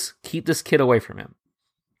was keep this kid away from him.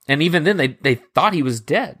 And even then, they thought he was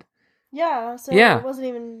dead. Yeah, so it wasn't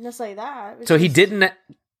even necessarily that. So he didn't...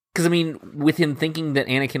 Because, I mean, with him thinking that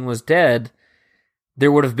Anakin was dead, there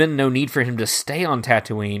would have been no need for him to stay on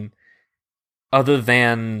Tatooine other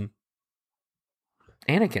than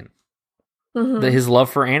Anakin. Mm-hmm. His love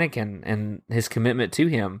for Anakin and his commitment to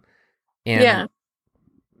him. And,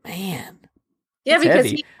 man... Yeah, because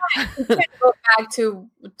he can't go back to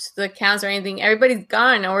the counts or anything. Everybody's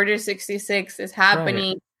gone. Order 66 is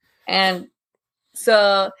happening. Right. And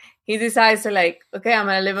so he decides to like, okay, I'm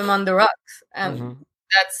going to live among the rocks. And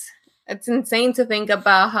it's insane to think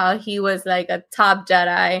about how he was like a top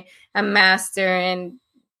Jedi, a master, and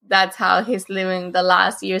that's how he's living the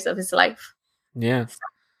last years of his life. Yeah.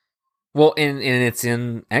 Well, and it's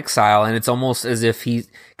in exile, and it's almost as if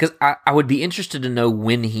because I would be interested to know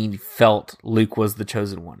when he felt Luke was the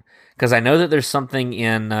chosen one. Because I know that there's something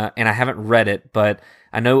in, and I haven't read it, but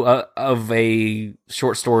I know of a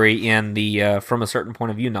short story in the From a Certain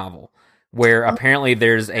Point of View novel, where apparently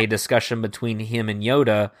there's a discussion between him and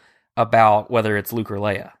Yoda about whether it's Luke or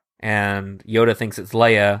Leia. And Yoda thinks it's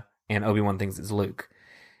Leia, and Obi-Wan thinks it's Luke.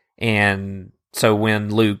 And... so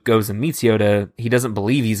when Luke goes and meets Yoda, he doesn't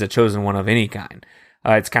believe he's a chosen one of any kind.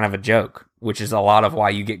 It's kind of a joke, which is a lot of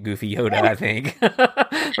why you get Goofy Yoda, I think.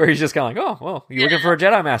 Where he's just kind of like, oh, well, you're looking for a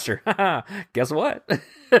Jedi Master. Guess what?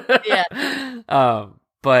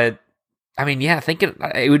 But, I mean,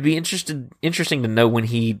 it would be interesting to know when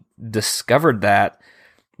he discovered that.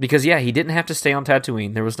 Because, he didn't have to stay on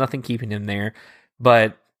Tatooine. There was nothing keeping him there.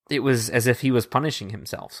 But it was as if he was punishing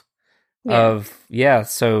himself.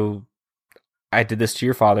 So... I did this to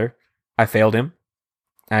your father. I failed him.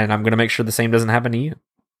 And I'm going to make sure the same doesn't happen to you.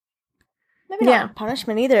 Maybe not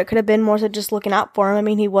punishment either. It could have been more so just looking out for him. I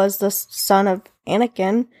mean, he was the son of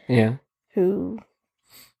Anakin. Yeah. Who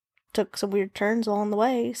took some weird turns along the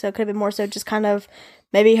way. So it could have been more so just kind of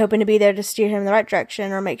maybe hoping to be there to steer him in the right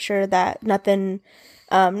direction or make sure that nothing,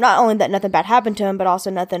 not only that nothing bad happened to him, but also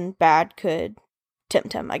nothing bad could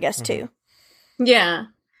tempt him, I guess, too. Yeah.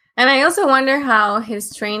 And I also wonder how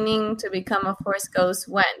his training to become a Force Ghost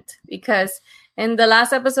went. Because in the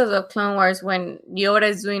last episodes of Clone Wars, when Yoda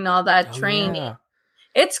is doing all that training,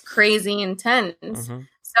 it's crazy intense. Mm-hmm.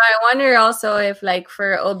 So I wonder also if, like,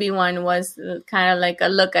 for Obi-Wan was kind of like a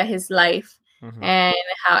look at his life and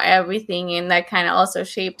how everything, and that kind of also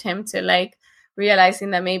shaped him to, like,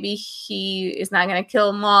 realizing that maybe he is not going to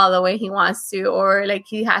kill Maul the way he wants to, or, like,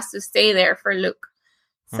 he has to stay there for Luke.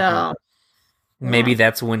 So... Maybe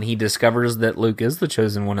that's when he discovers that Luke is the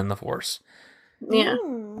chosen one in the Force. Yeah.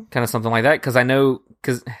 Kind of something like that. Because I know...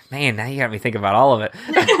 Because, man, now you got me thinking about all of it.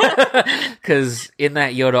 Because in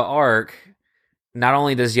that Yoda arc, not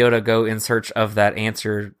only does Yoda go in search of that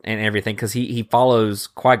answer and everything, because he follows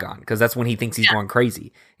Qui-Gon, because that's when he thinks he's going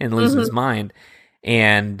crazy and losing his mind.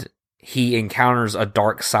 And he encounters a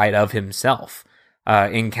dark side of himself.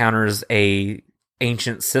 Encounters a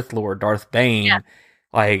ancient Sith Lord, Darth Bane.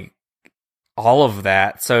 Like... all of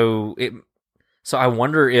that. So I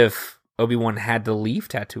wonder if Obi-Wan had to leave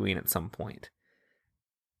Tatooine at some point.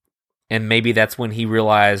 And maybe that's when he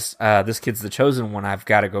realized, this kid's the chosen one, I've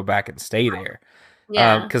got to go back and stay there.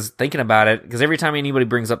 Yeah. Because thinking about it, because every time anybody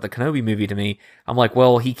brings up the Kenobi movie to me, I'm like,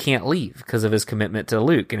 well, he can't leave because of his commitment to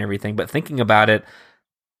Luke and everything. But thinking about it,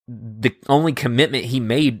 the only commitment he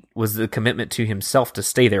made was the commitment to himself to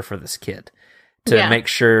stay there for this kid. To make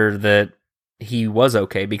sure that he was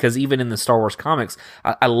okay, because even in the Star Wars comics,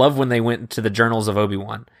 I love when they went to the journals of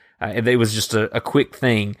Obi-Wan. It was just a quick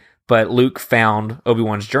thing, but Luke found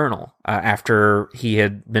Obi-Wan's journal after he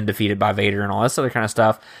had been defeated by Vader and all this other kind of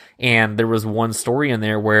stuff. And there was one story in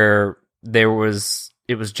there where it was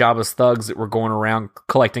Jabba's thugs that were going around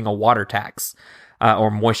collecting a water tax.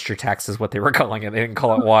 Or moisture tax is what they were calling it. They didn't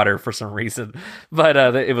call it water for some reason, but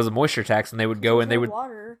it was a moisture tax, and they would go and they would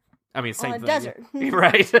water. I mean, same thing. Desert.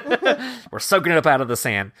 Right. We're soaking it up out of the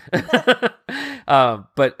sand.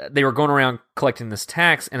 But they were going around collecting this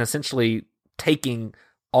tax and essentially taking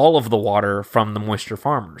all of the water from the moisture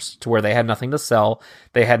farmers to where they had nothing to sell.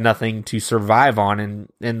 They had nothing to survive on,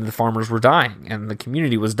 and the farmers were dying and the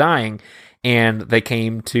community was dying. And they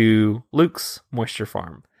came to Luke's moisture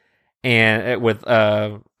farm and with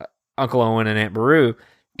Uncle Owen and Aunt Beru.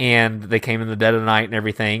 And they came in the dead of the night and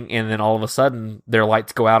everything, and then all of a sudden, their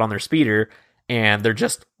lights go out on their speeder, and they're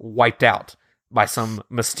just wiped out by some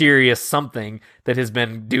mysterious something that has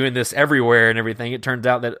been doing this everywhere and everything. It turns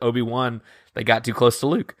out that Obi-Wan, they got too close to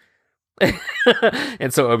Luke.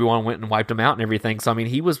 And so Obi-Wan went and wiped him out and everything. So, I mean,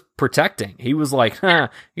 he was protecting. He was like,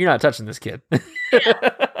 you're not touching this kid.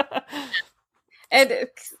 And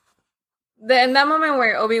in that moment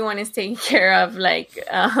where Obi-Wan is taking care of, like,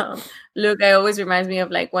 Luke, it always reminds me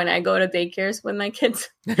of, like, when I go to daycares with my kids.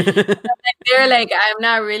 They're like, I'm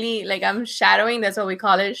not really, like, I'm shadowing. That's what we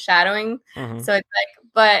call it, shadowing. So it's like,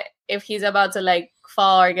 but if he's about to, like,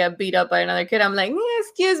 fall or get beat up by another kid, I'm like,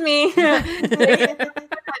 excuse me. Right.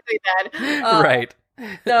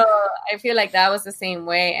 So I feel like that was the same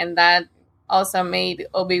way. And that also made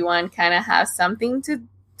Obi-Wan kind of have something to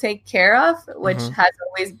take care of, which has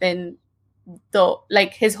always been,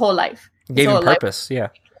 like, his whole life. Gave him purpose, yeah.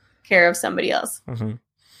 Care of somebody else.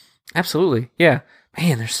 Absolutely, yeah.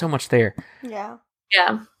 Man, there's so much there. Yeah.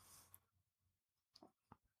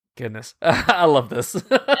 Goodness, I love this.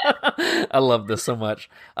 I love this so much.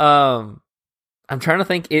 I'm trying to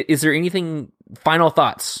think. Is there anything? Final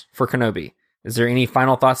thoughts for Kenobi? Is there any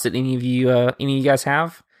final thoughts that any of you guys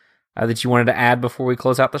have that you wanted to add before we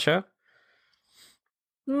close out the show?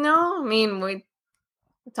 No, I mean we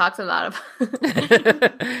talked a lot of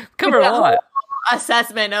covered a lot.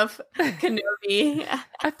 Assessment of Kenobi.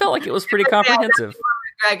 I felt like it was pretty comprehensive.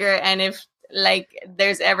 McGregor, and if, like,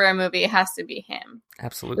 there's ever a movie, it has to be him.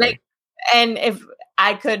 Absolutely. Like, and if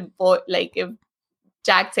I could vote, like, if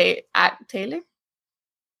Jack Taylor,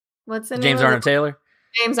 what's the name? James Arnold Taylor.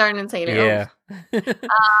 James Arnold Taylor. Yeah.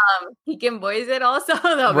 He can voice it also.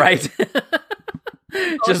 Right.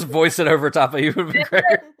 Just voice it over top of Ewan McGregor.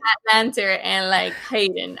 Matt Lanter and, like,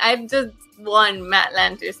 Hayden. I've just won Matt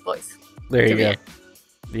Lanter's voice. There you go.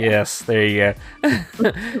 Yes, there you go.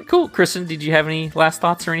 Cool. Kristen, did you have any last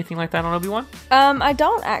thoughts or anything like that on Obi-Wan? I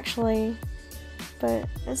don't actually, but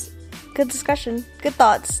it's good discussion. Good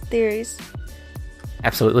thoughts, theories.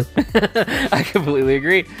 Absolutely. I completely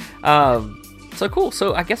agree. So cool.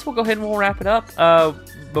 So I guess we'll go ahead and we'll wrap it up.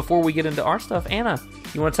 Before we get into our stuff, Anna,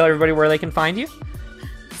 you want to tell everybody where they can find you?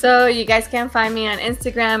 So you guys can find me on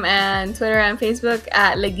Instagram and Twitter and Facebook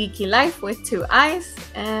at Le Geeky Life with 2 eyes.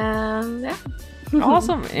 And yeah.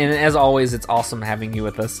 Awesome. And as always, it's awesome having you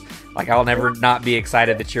with us. Like, I'll never not be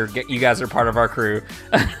excited that you guys are part of our crew.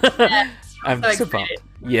 I'm so pumped.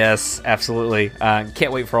 Yes, absolutely.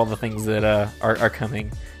 Can't wait for all the things that are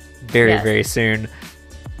coming very soon.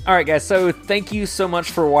 All right, guys, so thank you so much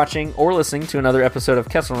for watching or listening to another episode of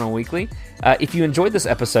Kessel Run Weekly. If you enjoyed this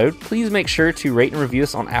episode, please make sure to rate and review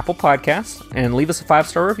us on Apple Podcasts and leave us a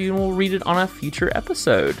 5-star review, and we'll read it on a future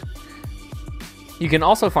episode. You can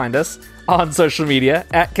also find us on social media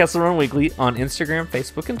at Kessel Run Weekly on Instagram,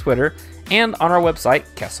 Facebook, and Twitter, and on our website,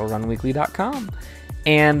 KesselRunWeekly.com.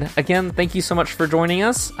 And again, thank you so much for joining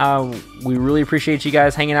us. We really appreciate you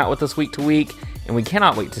guys hanging out with us week to week, and we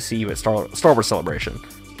cannot wait to see you at Star Wars Celebration.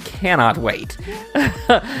 Cannot wait.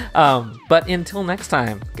 But until next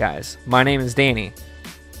time, guys, my name is Danny.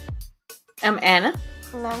 I'm Anna.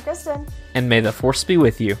 And I'm Kristen. And may the Force be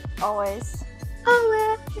with you. Always.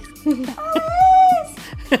 Always.